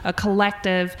or a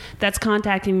collective that's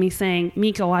contacting me saying,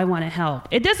 Miko, I want to help.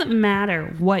 It doesn't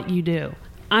matter what you do.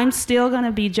 I'm still going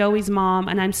to be Joey's mom,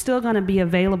 and I'm still going to be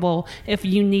available if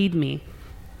you need me.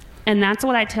 And that's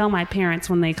what I tell my parents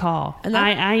when they call. And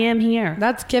I am here.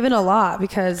 That's given a lot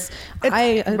because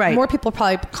more people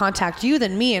probably contact you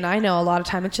than me. And I know a lot of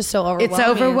time it's just so overwhelming. It's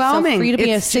overwhelming. So for you to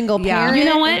be a single parent, you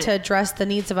know what? And to address the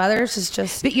needs of others is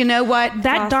just... But you know what?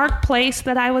 That dark place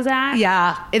that I was at.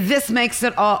 Yeah. This makes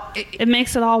it all... It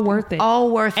makes it all worth it.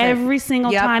 All worth it. Every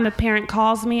single time a parent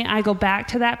calls me, I go back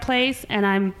to that place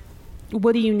and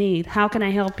what do you need? How can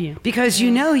I help you? Because you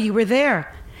know you were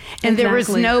there. And there was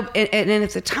Exactly. and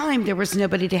at the time there was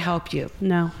nobody to help you.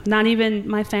 No, not even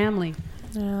my family.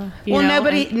 Yeah. You Well,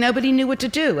 know, nobody knew what to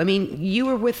do. I mean, you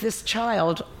were with this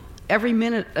child every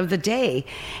minute of the day,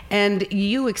 and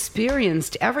you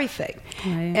experienced everything.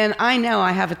 Right. And I know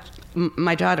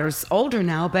my daughter's older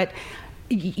now, but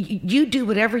you do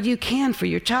whatever you can for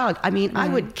your child. I mean, I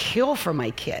would kill for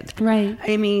my kid. Right.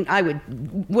 I mean, I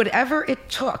would, whatever it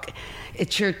took.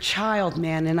 It's your child,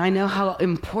 man, and I know how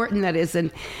important that is.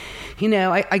 And you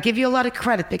know, I give you a lot of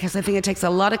credit because I think it takes a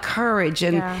lot of courage.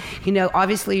 And you know,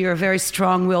 obviously, you're a very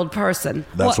strong-willed person.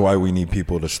 That's why we need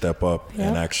people to step up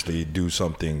and actually do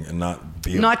something and not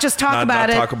just talk about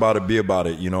it. Not talk about it, be about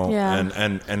it. You know, Yeah.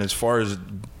 and as far as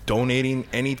donating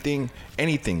anything,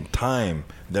 time,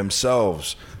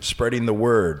 themselves, spreading the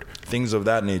word, things of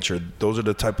that nature. Those are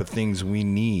the type of things we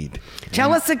need.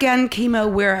 Tell us again,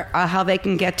 Chemo, how they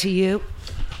can get to you.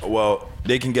 Well,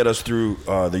 they can get us through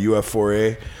the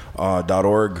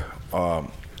uf4a.org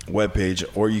webpage,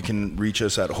 or you can reach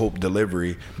us at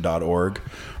hopedelivery.org.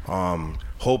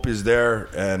 Hope is there,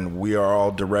 and we are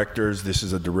all directors. This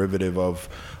is a derivative of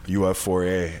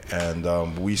UF4A,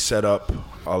 and we set up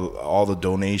all the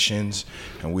donations,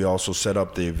 and we also set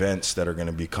up the events that are going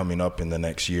to be coming up in the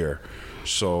next year.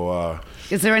 So,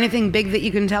 is there anything big that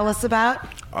you can tell us about?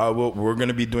 we're going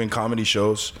to be doing comedy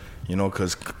shows. You know,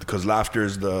 because laughter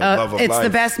is the love of life. It's the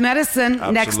best medicine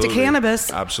next to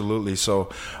cannabis. Absolutely.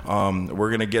 So we're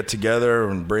going to get together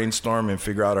and brainstorm and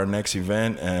figure out our next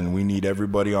event, and we need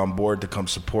everybody on board to come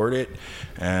support it.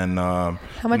 And how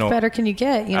much better can you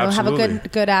get? You know, absolutely.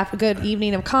 have a good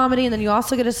evening of comedy, and then you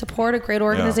also get to support a great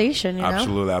organization. Yeah, you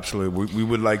know? Absolutely. We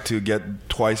would like to get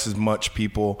twice as much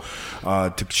people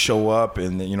to show up,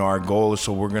 and you know, our goal is,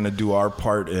 so we're going to do our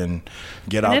part and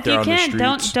get out there on the streets. And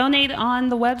if you can, donate on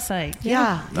the website.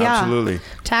 Yeah. Absolutely.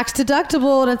 Tax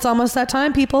deductible, and it's almost that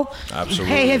time, people.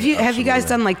 Absolutely. Hey, have you guys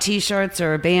done like T-shirts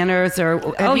or banners or?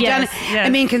 Have you done it? Yes. I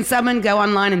mean, can someone go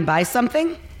online and buy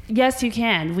something? Yes, you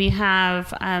can. We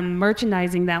have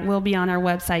merchandising that will be on our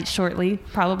website shortly,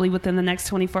 probably within the next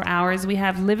 24 hours. We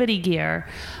have Livity gear.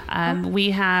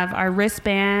 We have our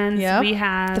wristbands. Yep. We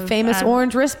have the famous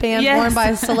orange wristbands yes. worn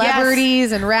by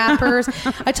celebrities and rappers.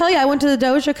 I tell you, I went to the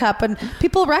Doja Cup, and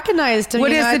people recognized it.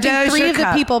 What is I the think Doja three of the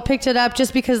Cup? people picked it up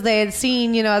just because they had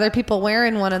seen, you know, other people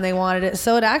wearing one and they wanted it.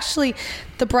 So it actually,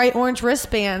 the bright orange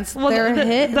wristbands, they're a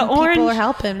hit, and orange, people are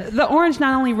helping. The orange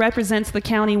not only represents the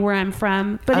county where I'm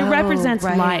from, but it represents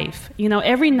life. You know,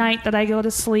 every night that I go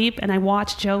to sleep and I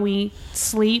watch Joey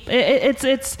sleep,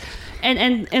 it's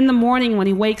and in the morning when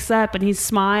he wakes up and he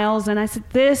smiles, and I said,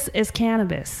 this is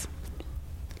cannabis.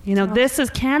 You know, this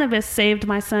is cannabis saved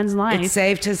my son's life. It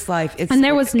saved his life. It's and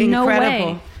there was incredible. no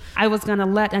way I was going to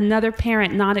let another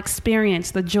parent not experience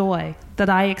the joy that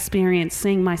I experienced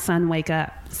seeing my son wake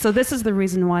up. So this is the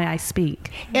reason why I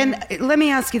speak. And let me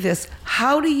ask you this: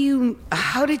 how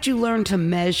did you learn to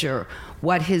measure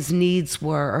what his needs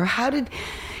were, or what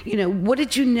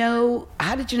did you know?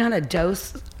 How did you know how to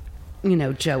dose? You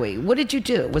know, Joey, what did you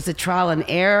do? Was it trial and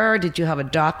error? Did you have a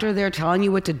doctor there telling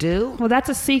you what to do? Well, that's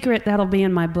a secret that'll be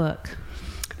in my book.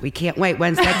 We can't wait.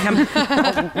 When's that coming?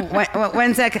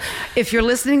 When's that? If you're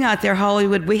listening out there,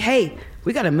 Hollywood, we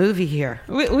got a movie here.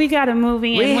 We got a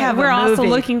movie. And we're also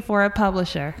looking for a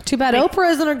publisher. Too bad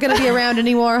Oprah isn't going to be around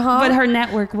anymore, huh? But her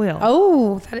network will.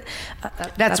 Oh,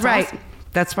 that's right. Awesome.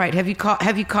 That's right. Have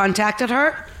you contacted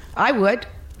her? I would.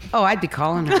 Oh, I'd be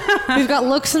calling her. We've got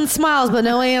looks and smiles, but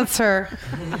no answer.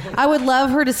 I would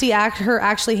love her to see her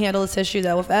actually handle this issue,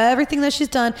 though, with everything that she's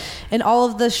done and all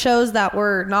of the shows that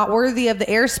were not worthy of the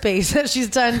airspace that she's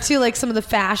done, too, like some of the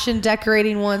fashion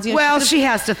decorating ones. You know, well, she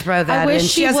has to throw that in. I wish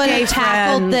she would have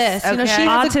tackled this. Okay. You know, she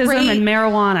has autism and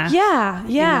marijuana.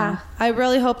 Yeah. I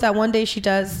really hope that one day she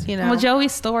does, you know. Well,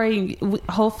 Joey's story,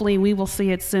 hopefully we will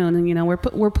see it soon. And, you know,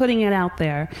 we're putting it out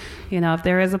there. You know, if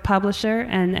there is a publisher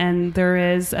and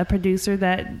there is a producer,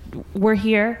 that we're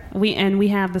here, we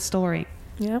have the story.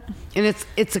 Yep. And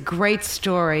it's a great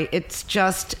story. It's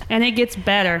just... And it gets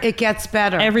better. It gets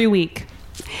better. Every week.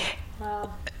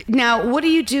 Wow. Now, what do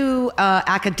you do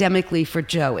academically for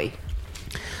Joey?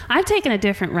 I've taken a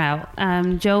different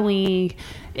route. Joey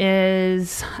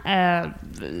is...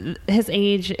 his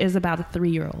age is about a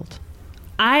 3-year-old.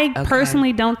 I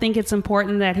personally don't think it's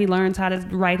important that he learns how to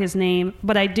write his name,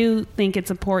 but I do think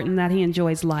it's important that he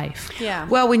enjoys life. Yeah.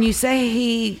 Well, when you say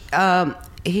he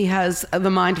has the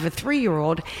mind of a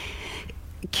 3-year-old,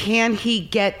 can he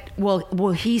get?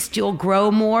 Will he still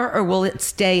grow more, or will it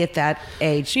stay at that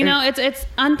age? You know, it's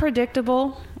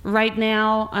unpredictable right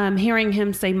now. Hearing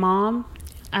him say "mom,"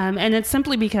 And it's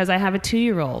simply because I have a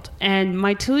 2-year-old, and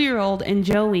my 2-year-old and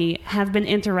Joey have been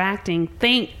interacting.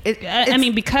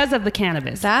 Because of the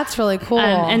cannabis. That's really cool.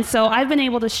 And so I've been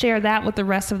able to share that with the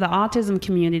rest of the autism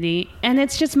community, and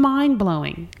it's just mind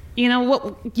blowing. You know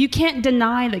what? You can't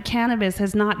deny that cannabis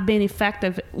has not been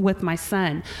effective with my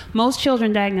son. Most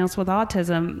children diagnosed with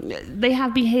autism, they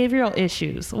have behavioral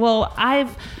issues. Well,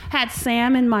 I've had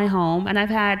Sam in my home, and I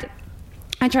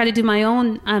try to do my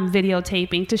own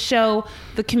videotaping to show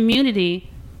the community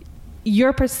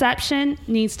your perception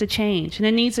needs to change. And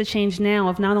it needs to change now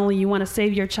if not only you want to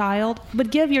save your child, but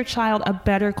give your child a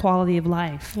better quality of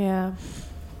life. Yeah.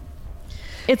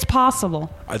 It's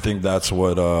possible. I think that's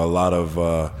what a lot of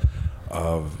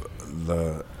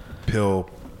the pill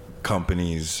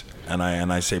companies, and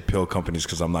I say pill companies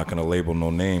because I'm not going to label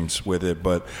no names with it,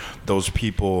 but those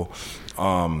people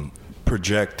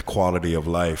project quality of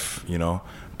life,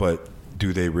 but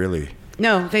do they really?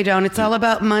 No, they don't. It's all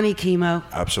about money, chemo.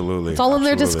 Absolutely. It's all in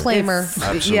their disclaimer.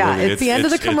 Absolutely. Yeah, it's the end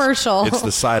of the commercial. It's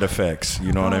the side effects.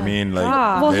 You know what I mean?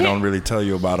 Like they don't really tell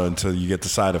you about it until you get the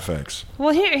side effects.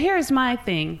 Well, here's my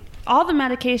thing. All the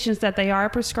medications that they are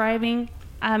prescribing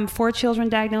for children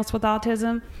diagnosed with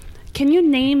autism, can you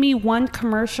name me one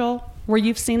commercial where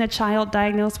you've seen a child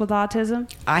diagnosed with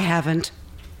autism? I haven't.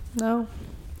 No.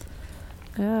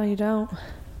 Yeah, you don't.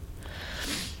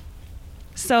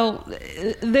 So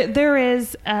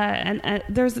there's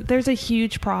a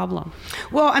huge problem.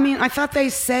 Well, I mean, I thought they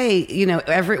say,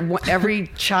 every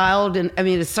child, and I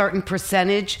mean, a certain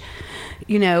percentage,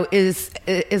 is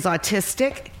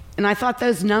autistic. And I thought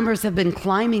those numbers have been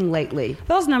climbing lately.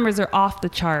 Those numbers are off the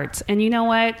charts. And you know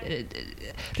what?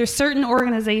 There's certain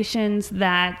organizations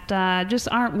that just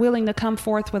aren't willing to come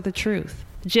forth with the truth.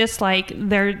 Just like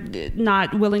they're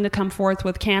not willing to come forth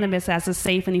with cannabis as a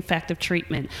safe and effective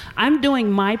treatment. I'm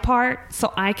doing my part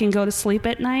so I can go to sleep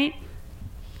at night.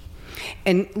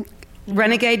 And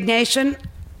Renegade Nation,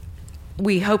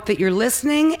 we hope that you're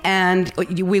listening, and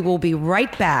we will be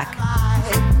right back.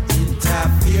 It's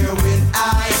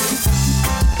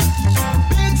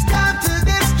time to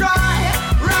destroy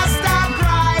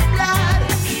Rastafari blood.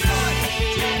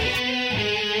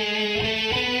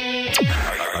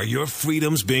 Are your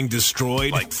freedoms being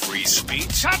destroyed like free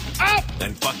speech? Shut up!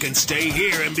 Then fucking stay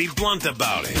here and be blunt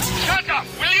about it. Shut up!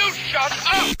 Will you shut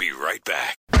up? Be right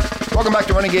back. Welcome back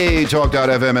to Renegade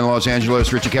Talk.fm in Los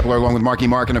Angeles. Richie Kepler along with Marky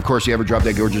Mark, and of course the ever drop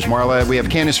dead gorgeous Marla. We have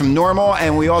Candace from Normal,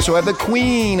 and we also have the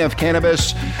Queen of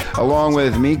Cannabis along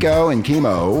with Miko and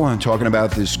Chemo talking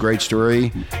about this great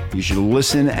story. You should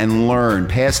listen and learn.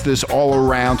 Pass this all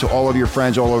around to all of your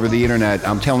friends all over the internet.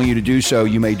 I'm telling you to do so.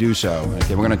 You may do so.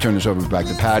 Okay, we're going to turn this over back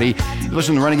to Patty. You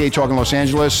listen to Renegade Talk in Los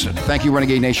Angeles. Thank you,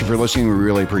 Renegade Nation, for listening. We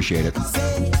really appreciate it.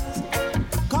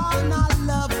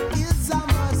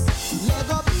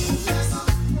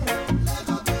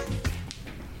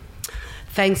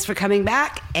 Thanks for coming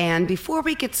back. And before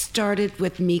we get started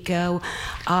with Miko,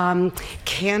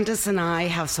 Candace and I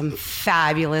have some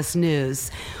fabulous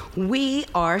news. We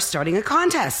are starting a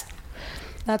contest.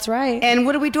 That's right. And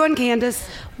what are we doing, Candace?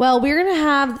 Well, we're going to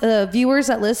have the viewers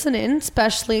that listen in,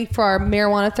 especially for our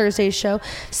Marijuana Thursday show,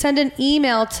 send an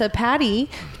email to Patty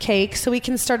Cake so we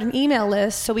can start an email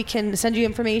list so we can send you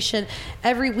information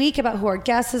every week about who our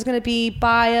guest is going to be,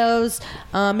 bios,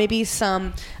 maybe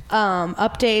some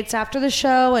updates after the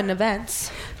show and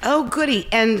events. Oh, goody.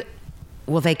 And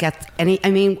will they get any,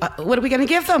 what are we going to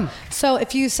give them? So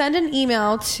if you send an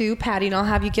email to Patty, and I'll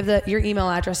have you give your email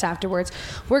address afterwards,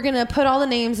 we're going to put all the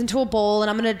names into a bowl, and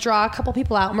I'm going to draw a couple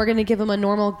people out, and we're going to give them a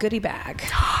Normal goodie bag.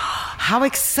 How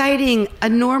exciting. A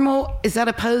normal, is that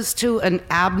opposed to an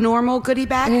abnormal goodie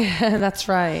bag? Yeah, that's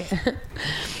right.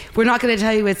 We're not going to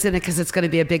tell you what's in it because it's going to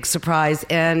be a big surprise,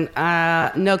 and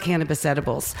no cannabis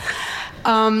edibles.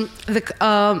 Send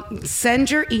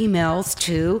your emails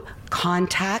to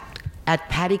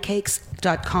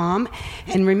contact@pattycakes.com.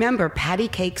 And remember, Patty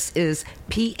Cakes is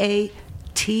PATICAKES.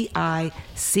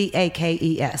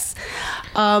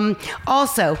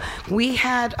 Also, we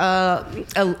had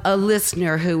a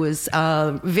listener who was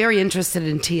very interested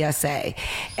in TSA,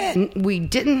 and we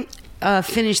didn't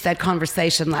finish that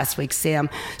conversation last week, Sam.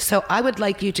 So I would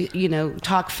like you to,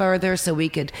 talk further so we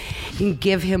could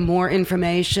give him more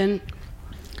information.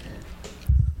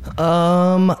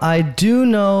 I do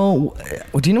know.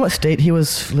 Do you know what state he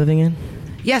was living in?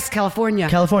 Yes, California.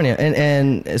 California,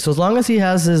 and so as long as he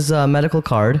has his medical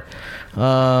card,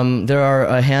 there are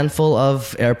a handful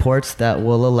of airports that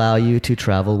will allow you to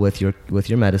travel with your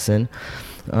medicine.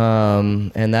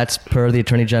 And that's per the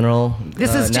Attorney General,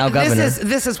 now Governor.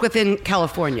 This is within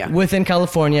California. Within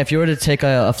California, if you were to take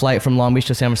a flight from Long Beach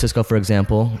to San Francisco, for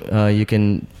example, you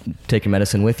can take your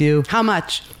medicine with you. How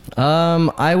much?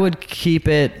 I would keep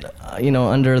it,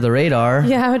 under the radar.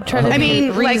 Yeah, I would try to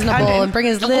be reasonable and bring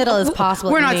as little as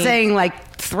possible. We're not saying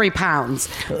like 3 pounds.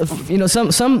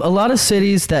 A lot of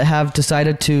cities that have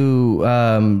decided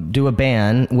to do a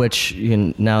ban, which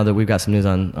now that we've got some news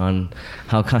on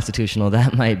how constitutional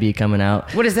that might be coming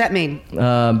out. What does that mean?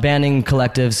 Banning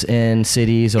collectives in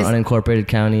cities or unincorporated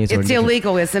counties. It's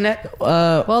illegal, isn't it?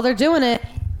 Well, they're doing it.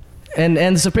 And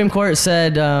the Supreme Court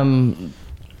said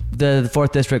the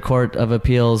Fourth District Court of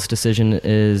Appeals decision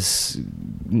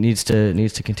needs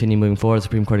to continue moving forward. The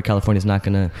Supreme Court of California is not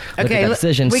going to look at that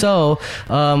decision. If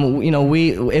I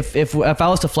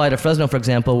was to fly to Fresno, for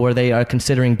example, where they are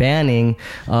considering banning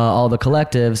all the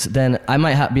collectives, then I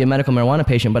might be a medical marijuana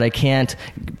patient, but I can't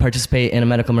participate in the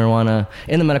medical marijuana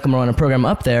program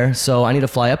up there. So I need to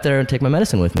fly up there and take my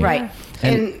medicine with me. Right.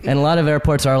 And a lot of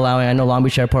airports are allowing. I know Long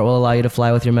Beach Airport will allow you to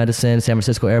fly with your medicine. San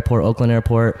Francisco Airport, Oakland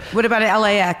Airport. What about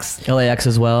LAX? LAX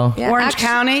as well. Yeah, Orange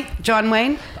County, John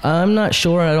Wayne. I'm not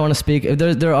sure. I don't want to speak.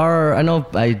 There are. I know.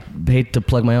 I hate to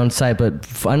plug my own site, but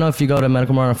I know if you go to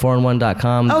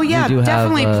medicalmarijuana411.com. Oh yeah,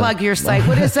 definitely plug your site.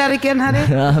 What is that again, honey?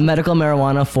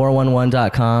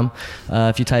 Medicalmarijuana411.com.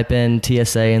 If you type in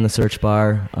TSA in the search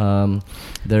bar, or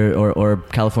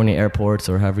California airports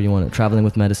or however you want it, traveling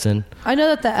with medicine. I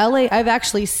know that I've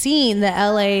actually seen the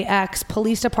LAX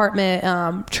Police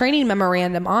Department training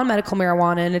memorandum on medical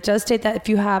marijuana, and it does state that if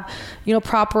you have,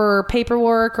 proper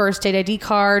paperwork or a state ID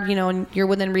card, and you're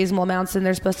within reasonable amounts, then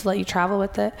they're supposed to let you travel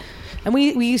with it. And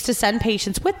we used to send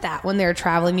patients with that when they're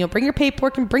traveling. Bring your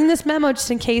paperwork and bring this memo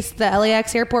just in case the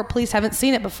LAX airport police haven't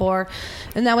seen it before.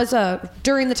 And that was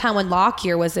during the time when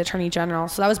Lockyer was the Attorney General.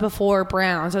 So that was before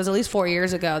Brown. So it was at least 4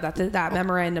 years ago that that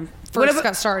memorandum first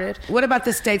got started. What about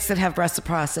the states that have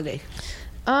reciprocity?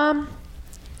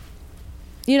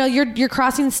 You're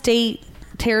crossing state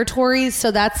territories, so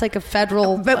that's like a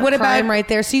federal crime right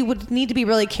there. So you would need to be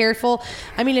really careful.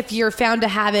 I mean, if you're found to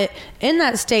have it in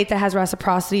that state that has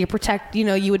reciprocity, you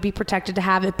would be protected to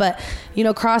have it. But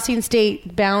crossing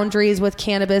state boundaries with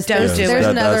cannabis, there's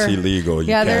that's illegal.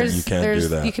 You can't do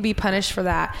that. You could be punished for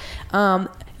that.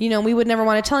 We would never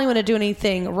want to tell anyone to do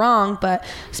anything wrong. But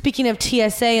speaking of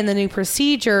TSA and the new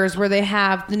procedures, where they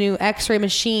have the new X-ray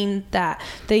machine that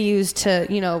they use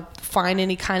to find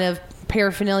any kind of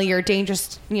paraphernalia or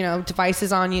dangerous,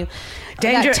 devices on you.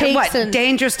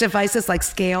 Dangerous devices like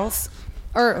scales?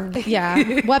 Or,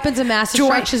 weapons of mass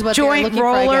destruction is what they're looking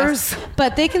rollers. for,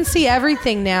 but they can see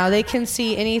everything now. They can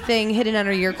see anything hidden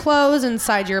under your clothes,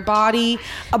 inside your body.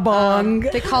 A bong.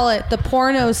 They call it the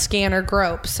porno scanner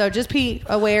grope. So just be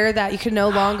aware that you can no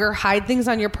longer hide things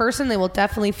on your person. They will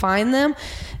definitely find them.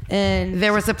 And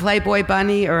there was a Playboy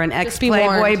bunny or an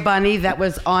ex-Playboy bunny that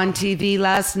was on TV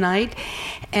last night,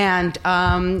 and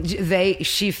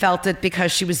she felt it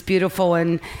because she was beautiful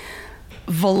and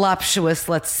voluptuous,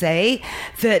 let's say,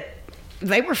 that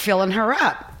they were filling her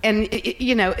up. And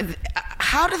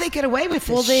how do they get away with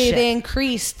this? Well, they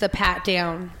increased the pat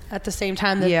down at the same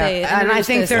time that they and I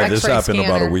think this happened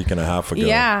about a week and a half ago.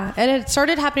 Yeah, and it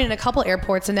started happening in a couple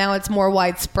airports, and now it's more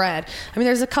widespread. I mean,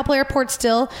 there's a couple airports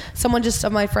still. Someone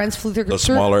of my friends flew through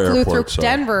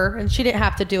Denver, and she didn't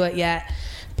have to do it yet.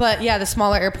 But the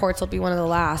smaller airports will be one of the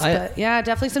last. But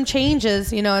definitely some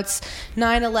changes. It's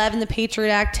 9/11, the Patriot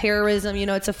Act, terrorism.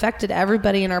 It's affected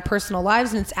everybody in our personal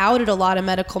lives, and it's outed a lot of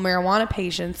medical marijuana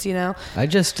patients.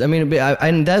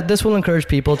 This will encourage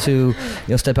people to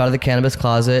step out of the cannabis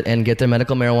closet and get their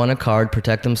medical marijuana card,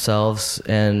 protect themselves,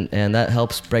 and that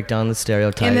helps break down the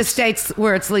stereotypes. In the states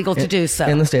where it's legal to do so.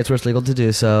 In the states where it's legal to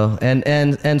do so,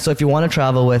 and so if you want to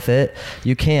travel with it,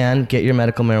 you can get your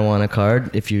medical marijuana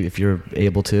card if you're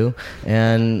able to,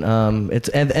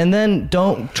 and then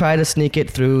don't try to sneak it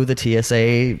through the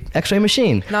TSA X-ray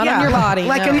machine. Not on your body,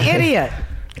 like an idiot.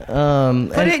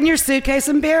 Put it in your suitcase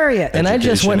and bury it. And I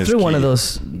just went through one of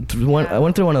those. I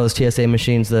went through one of those TSA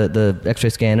machines, the X-ray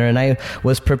scanner, and I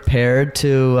was prepared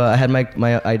to. I had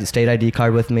my state ID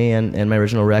card with me and my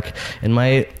original rec on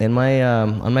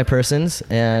my persons,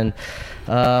 and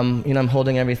I'm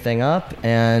holding everything up,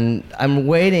 and I'm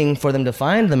waiting for them to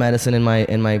find the medicine in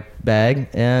my bag,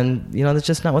 and that's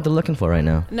just not what they're looking for right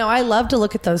now. No, I love to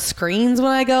look at those screens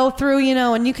when I go through,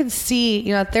 and you can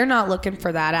see, they're not looking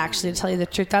for that, actually, to tell you the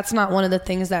truth. That's not one of the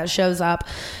things that shows up,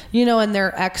 in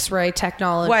their X-ray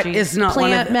technology. What is not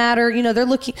plant matter? They're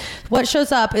looking. What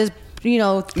shows up is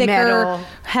thicker, Metal.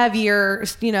 heavier,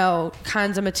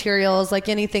 kinds of materials, like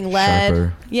anything lead.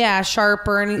 Sharper. Yeah,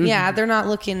 sharper. And they're not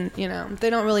looking, they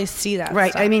don't really see that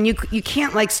Right. stuff. I mean, you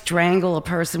can't like strangle a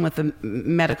person with a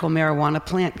medical marijuana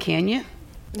plant, can you?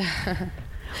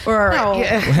 Or No.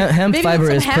 Hemp Maybe fiber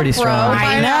some is hemp, pretty bro. strong. Why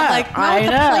I not? know, Like, not I with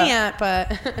the know. plant,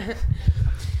 but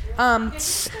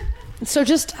so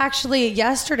just actually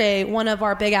yesterday, one of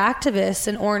our big activists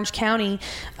in Orange County,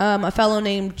 a fellow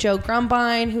named Joe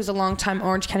Grumbine, who's a longtime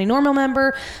Orange County NORML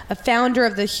member, a founder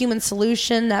of the Human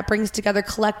Solution that brings together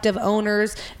collective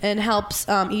owners and helps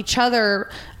each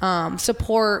other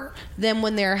support them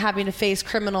when they're having to face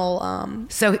criminal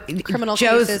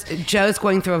cases. Joe's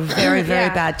going through a very, very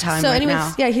Yeah. bad time so right anyways,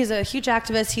 now. yeah, he's a huge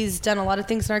activist. He's done a lot of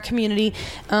things in our community.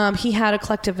 He had a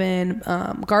collective in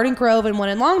Garden Grove and one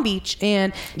in Long Beach.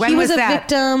 And When he was was a that?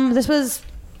 victim. This was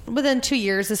within 2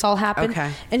 years this all happened. Okay.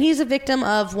 And he's a victim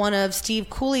of one of Steve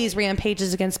Cooley's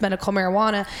rampages against medical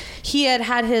marijuana. He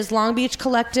had his Long Beach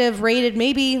collective raided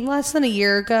maybe less than a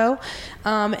year ago.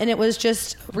 And it was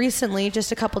just recently,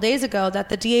 just a couple days ago, that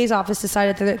the DA's office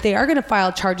decided that they are going to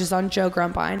file charges on Joe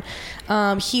Grumbine.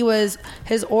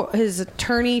 His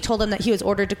attorney told him that he was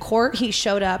ordered to court. He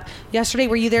showed up yesterday.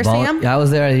 Were you there, Sam? Yeah, I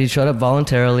was there. He showed up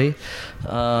voluntarily.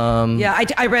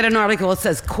 I read an article. It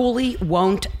says Cooley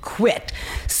won't quit.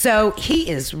 So he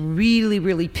is really,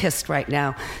 really pissed right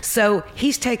now. So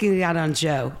he's taking it out on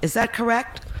Joe. Is that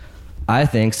correct? I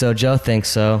think so. Joe thinks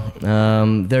so.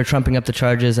 They're trumping up the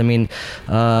charges. I mean,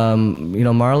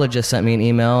 Marla just sent me an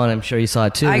email, and I'm sure you saw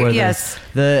it too. Yes.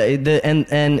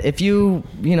 And if you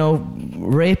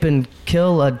rape and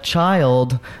kill a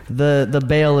child, the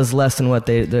bail is less than what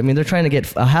they're trying to get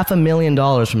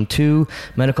 $500,000 from 2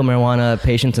 medical marijuana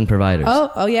patients and providers.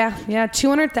 Oh yeah,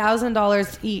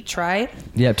 $200,000 each, right?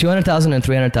 Yeah, $200,000 and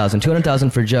 $300,000.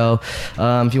 $200,000 for Joe.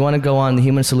 If you want to go on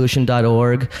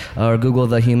thehumansolution.org or Google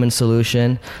the Human Solution,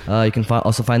 you can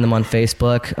also find them on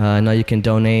Facebook. I know you can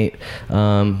donate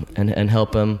and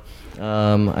help them.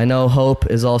 I know Hope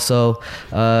is also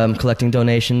collecting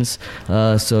donations.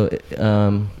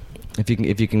 If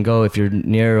you can go, if you're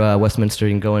near Westminster,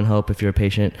 you can go and Hope if you're a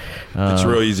patient. It's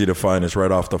real easy to find. It's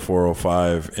right off the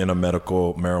 405 in a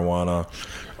medical marijuana.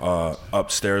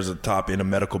 Upstairs at the top in a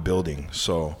medical building.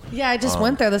 So yeah, I just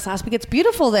went there this last week. It's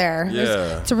beautiful there.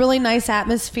 Yeah. It's a really nice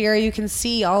atmosphere. You can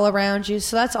see all around you.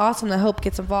 So that's awesome that Hope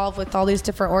gets involved with all these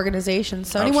different organizations.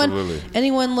 So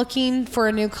anyone looking for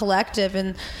a new collective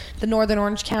in the Northern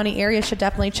Orange County area should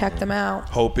definitely check them out.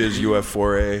 Hope is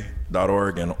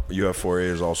uf4a.org, and UF4A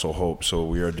is also Hope. So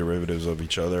we are derivatives of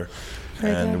each other,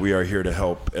 and we are here to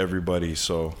help everybody.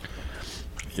 So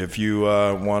if you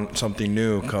want something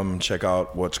new, come check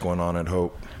out what's going on at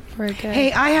Hope. Very good.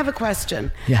 Hey, I have a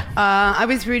question. Yeah. I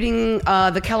was reading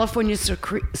the California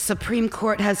Supreme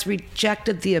Court has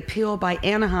rejected the appeal by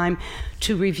Anaheim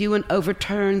to review and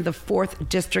overturn the 4th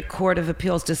District Court of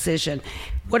Appeals decision.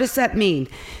 What does that mean?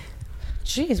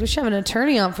 Jeez, we should have an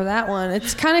attorney on for that one.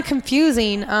 It's kind of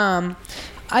confusing.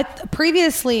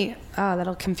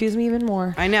 That'll confuse me even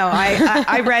more. I know.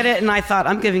 I read it and I thought,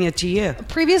 I'm giving it to you.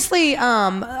 Previously,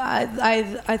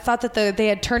 I thought that they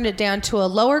had turned it down to a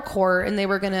lower court and they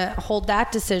were going to hold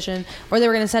that decision, or they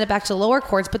were going to send it back to the lower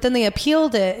courts, but then they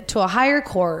appealed it to a higher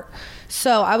court.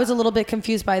 So I was a little bit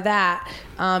confused by that.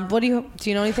 Do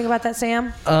you know anything about that,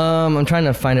 Sam? I'm trying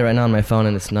to find it right now on my phone,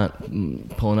 and it's not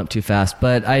pulling up too fast.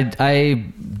 But I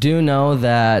do know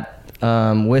that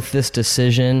with this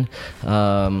decision,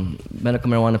 medical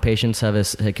marijuana patients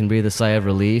can breathe a sigh of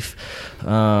relief.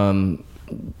 There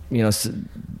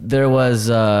was.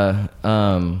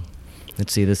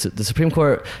 Let's see. The Supreme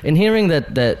Court, in hearing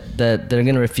that they're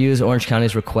going to refuse Orange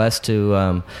County's request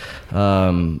and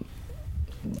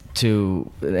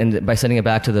by sending it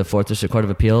back to the 4th District Court of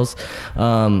Appeals,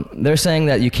 they're saying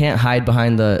that you can't hide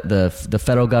behind the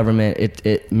federal government.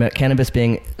 Cannabis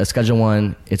being a Schedule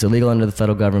I, it's illegal under the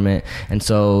federal government, and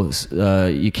so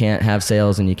you can't have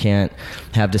sales and you can't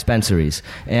have dispensaries.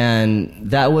 And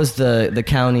that was the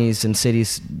counties and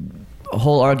cities'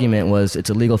 whole argument was it's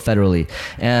illegal federally.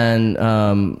 And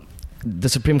the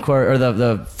Supreme Court, or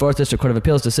the 4th District Court of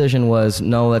Appeals decision was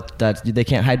no, that they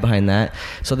can't hide behind that.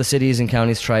 So the cities and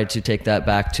counties tried to take that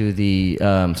back to the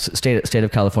state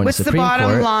of California Supreme Court. What's the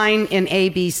bottom line in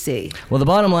ABC? Well, the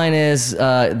bottom line is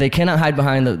they cannot hide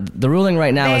behind the ruling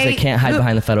right now is they can't hide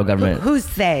behind the federal government. Who's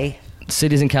they?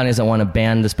 cities and counties that want to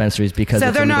ban dispensaries because So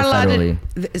it's they're not illegal allowed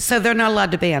federally. so they're not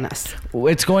allowed to ban us.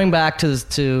 It's going back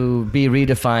to be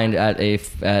redefined at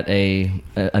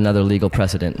another legal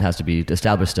precedent. It has to be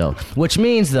established still, which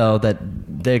means though that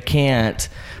they can't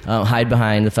hide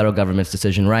behind the federal government's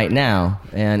decision right now.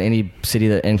 And any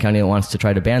city and county that wants to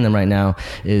try to ban them right now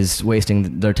is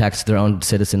wasting their own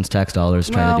citizens' tax dollars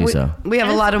trying to do so. We have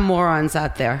a lot of morons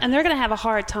out there. And they're going to have a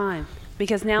hard time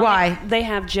because now Why? they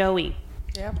have Joey.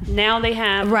 Yeah. Now they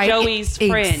have Right, Joey's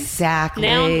friend.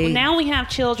 exactly. Now we have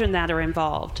children that are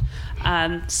involved.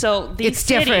 So these It's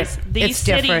different. These It's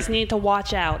cities different. need to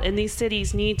watch out, and these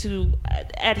cities need to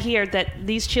adhere that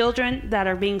these children that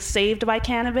are being saved by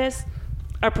cannabis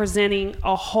are presenting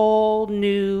a whole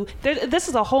new. This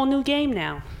is a whole new game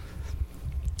now.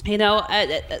 You know.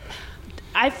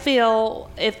 I feel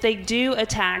if they do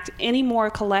attack any more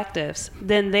collectives,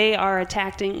 then they are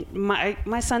attacking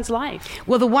my son's life.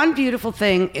 Well, the one beautiful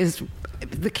thing is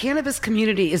the cannabis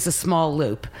community is a small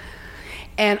loop.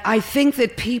 And I think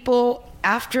that people,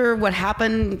 after what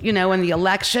happened, in the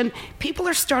election, people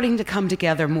are starting to come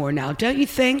together more now, don't you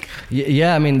think?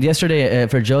 Yeah, I mean, yesterday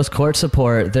for Joe's court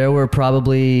support, there were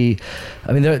probably,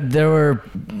 there were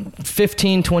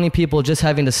 15, 20 people just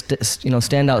having to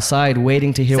stand outside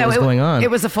waiting to hear what was going on. It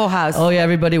was a full house. Oh yeah,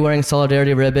 everybody wearing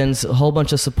solidarity ribbons, a whole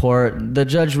bunch of support. The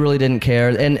judge really didn't care,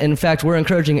 and in fact, we're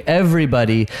encouraging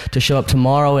everybody to show up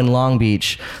tomorrow in Long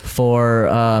Beach for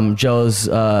Joe's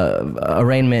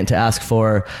arraignment to ask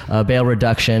for bail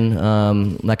reduction.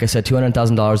 Like I said,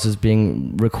 $200,000 is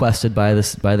being requested by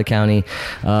the county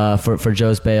for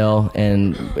Joe's bail,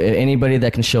 and anybody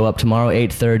that can show up tomorrow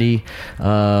 8:30.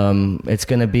 It's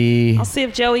going to be. I'll see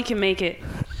if Joey can make it.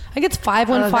 I think it's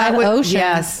 515 Ocean.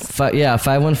 Yes.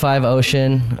 515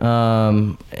 Ocean,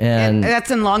 and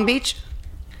that's in Long Beach?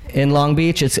 In Long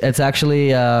Beach, it's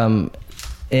actually in.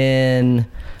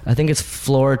 I think it's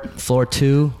floor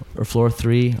 2 or floor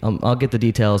 3. I'll get the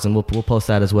details and we'll post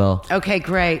that as well. Okay,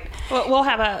 great. We'll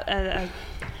have a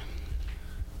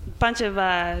bunch of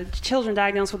children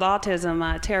diagnosed with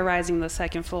autism terrorizing the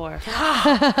second floor.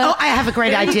 Oh, I have a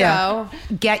great There you idea.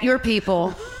 Get your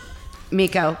people,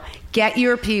 Miko. Get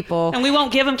your people. And we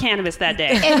won't give them cannabis that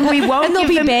day. And we won't And they'll give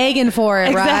be them, begging for it,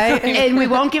 exactly. right? And we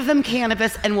won't give them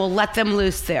cannabis, and we'll let them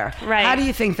loose there. Right. How do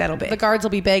you think that'll be? The guards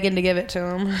will be begging to give it to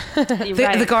them.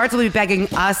 The guards will be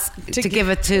begging us to give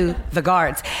it to the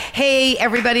guards. Hey,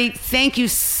 everybody, thank you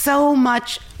so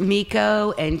much,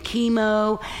 Miko and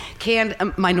Chemo,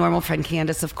 my normal friend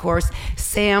Candace, of course,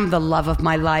 Sam, the love of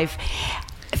my life.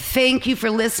 Thank you for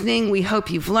listening. We hope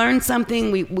you've learned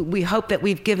something. We hope that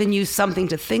we've given you something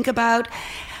to think about.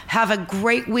 Have a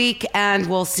great week, and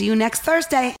we'll see you next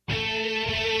Thursday.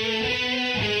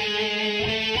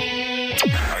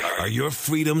 Are your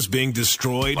freedoms being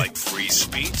destroyed? Like free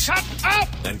speech? Shut up!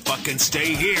 Then fucking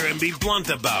stay here and be blunt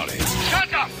about it.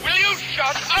 Shut up! Will you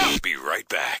shut up? Be right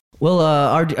back. Well,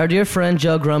 our dear friend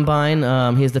Joe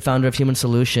Grumbine, he's the founder of Human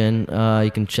Solution. You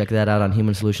can check that out on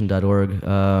humansolution.org.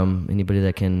 Anybody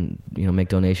that can, make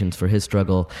donations for his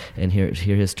struggle and hear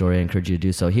his story, I encourage you to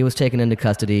do so. He was taken into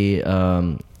custody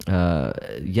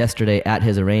yesterday at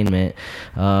his arraignment,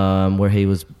 where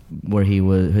his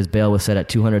bail was set at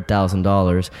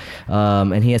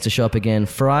 $200,000, and he has to show up again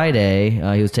Friday.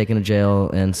 He was taken to jail,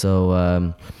 and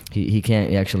so he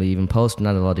can't actually even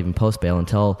not allowed to even post bail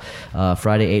until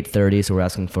Friday 8:30. So we're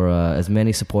asking for as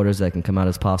many supporters that can come out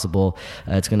as possible.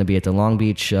 It's going to be at the Long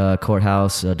Beach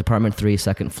Courthouse, Department 3,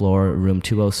 second floor, room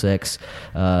 206.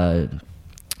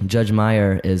 Judge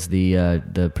Meyer is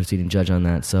the preceding judge on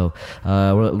that. So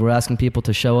we're asking people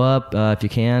to show up. If you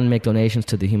can, make donations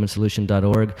to the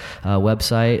humansolution.org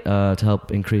website to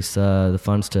help increase the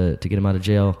funds to get him out of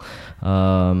jail.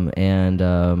 And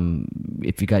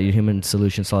if you got your Human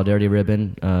Solution Solidarity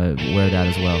ribbon, wear that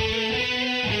as well.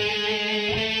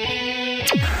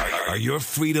 Are your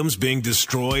freedoms being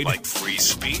destroyed? Like free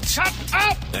speech? Shut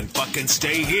up! Then fucking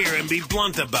stay here and be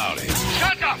blunt about it.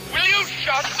 Shut up! Will you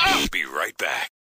shut up? Be right back.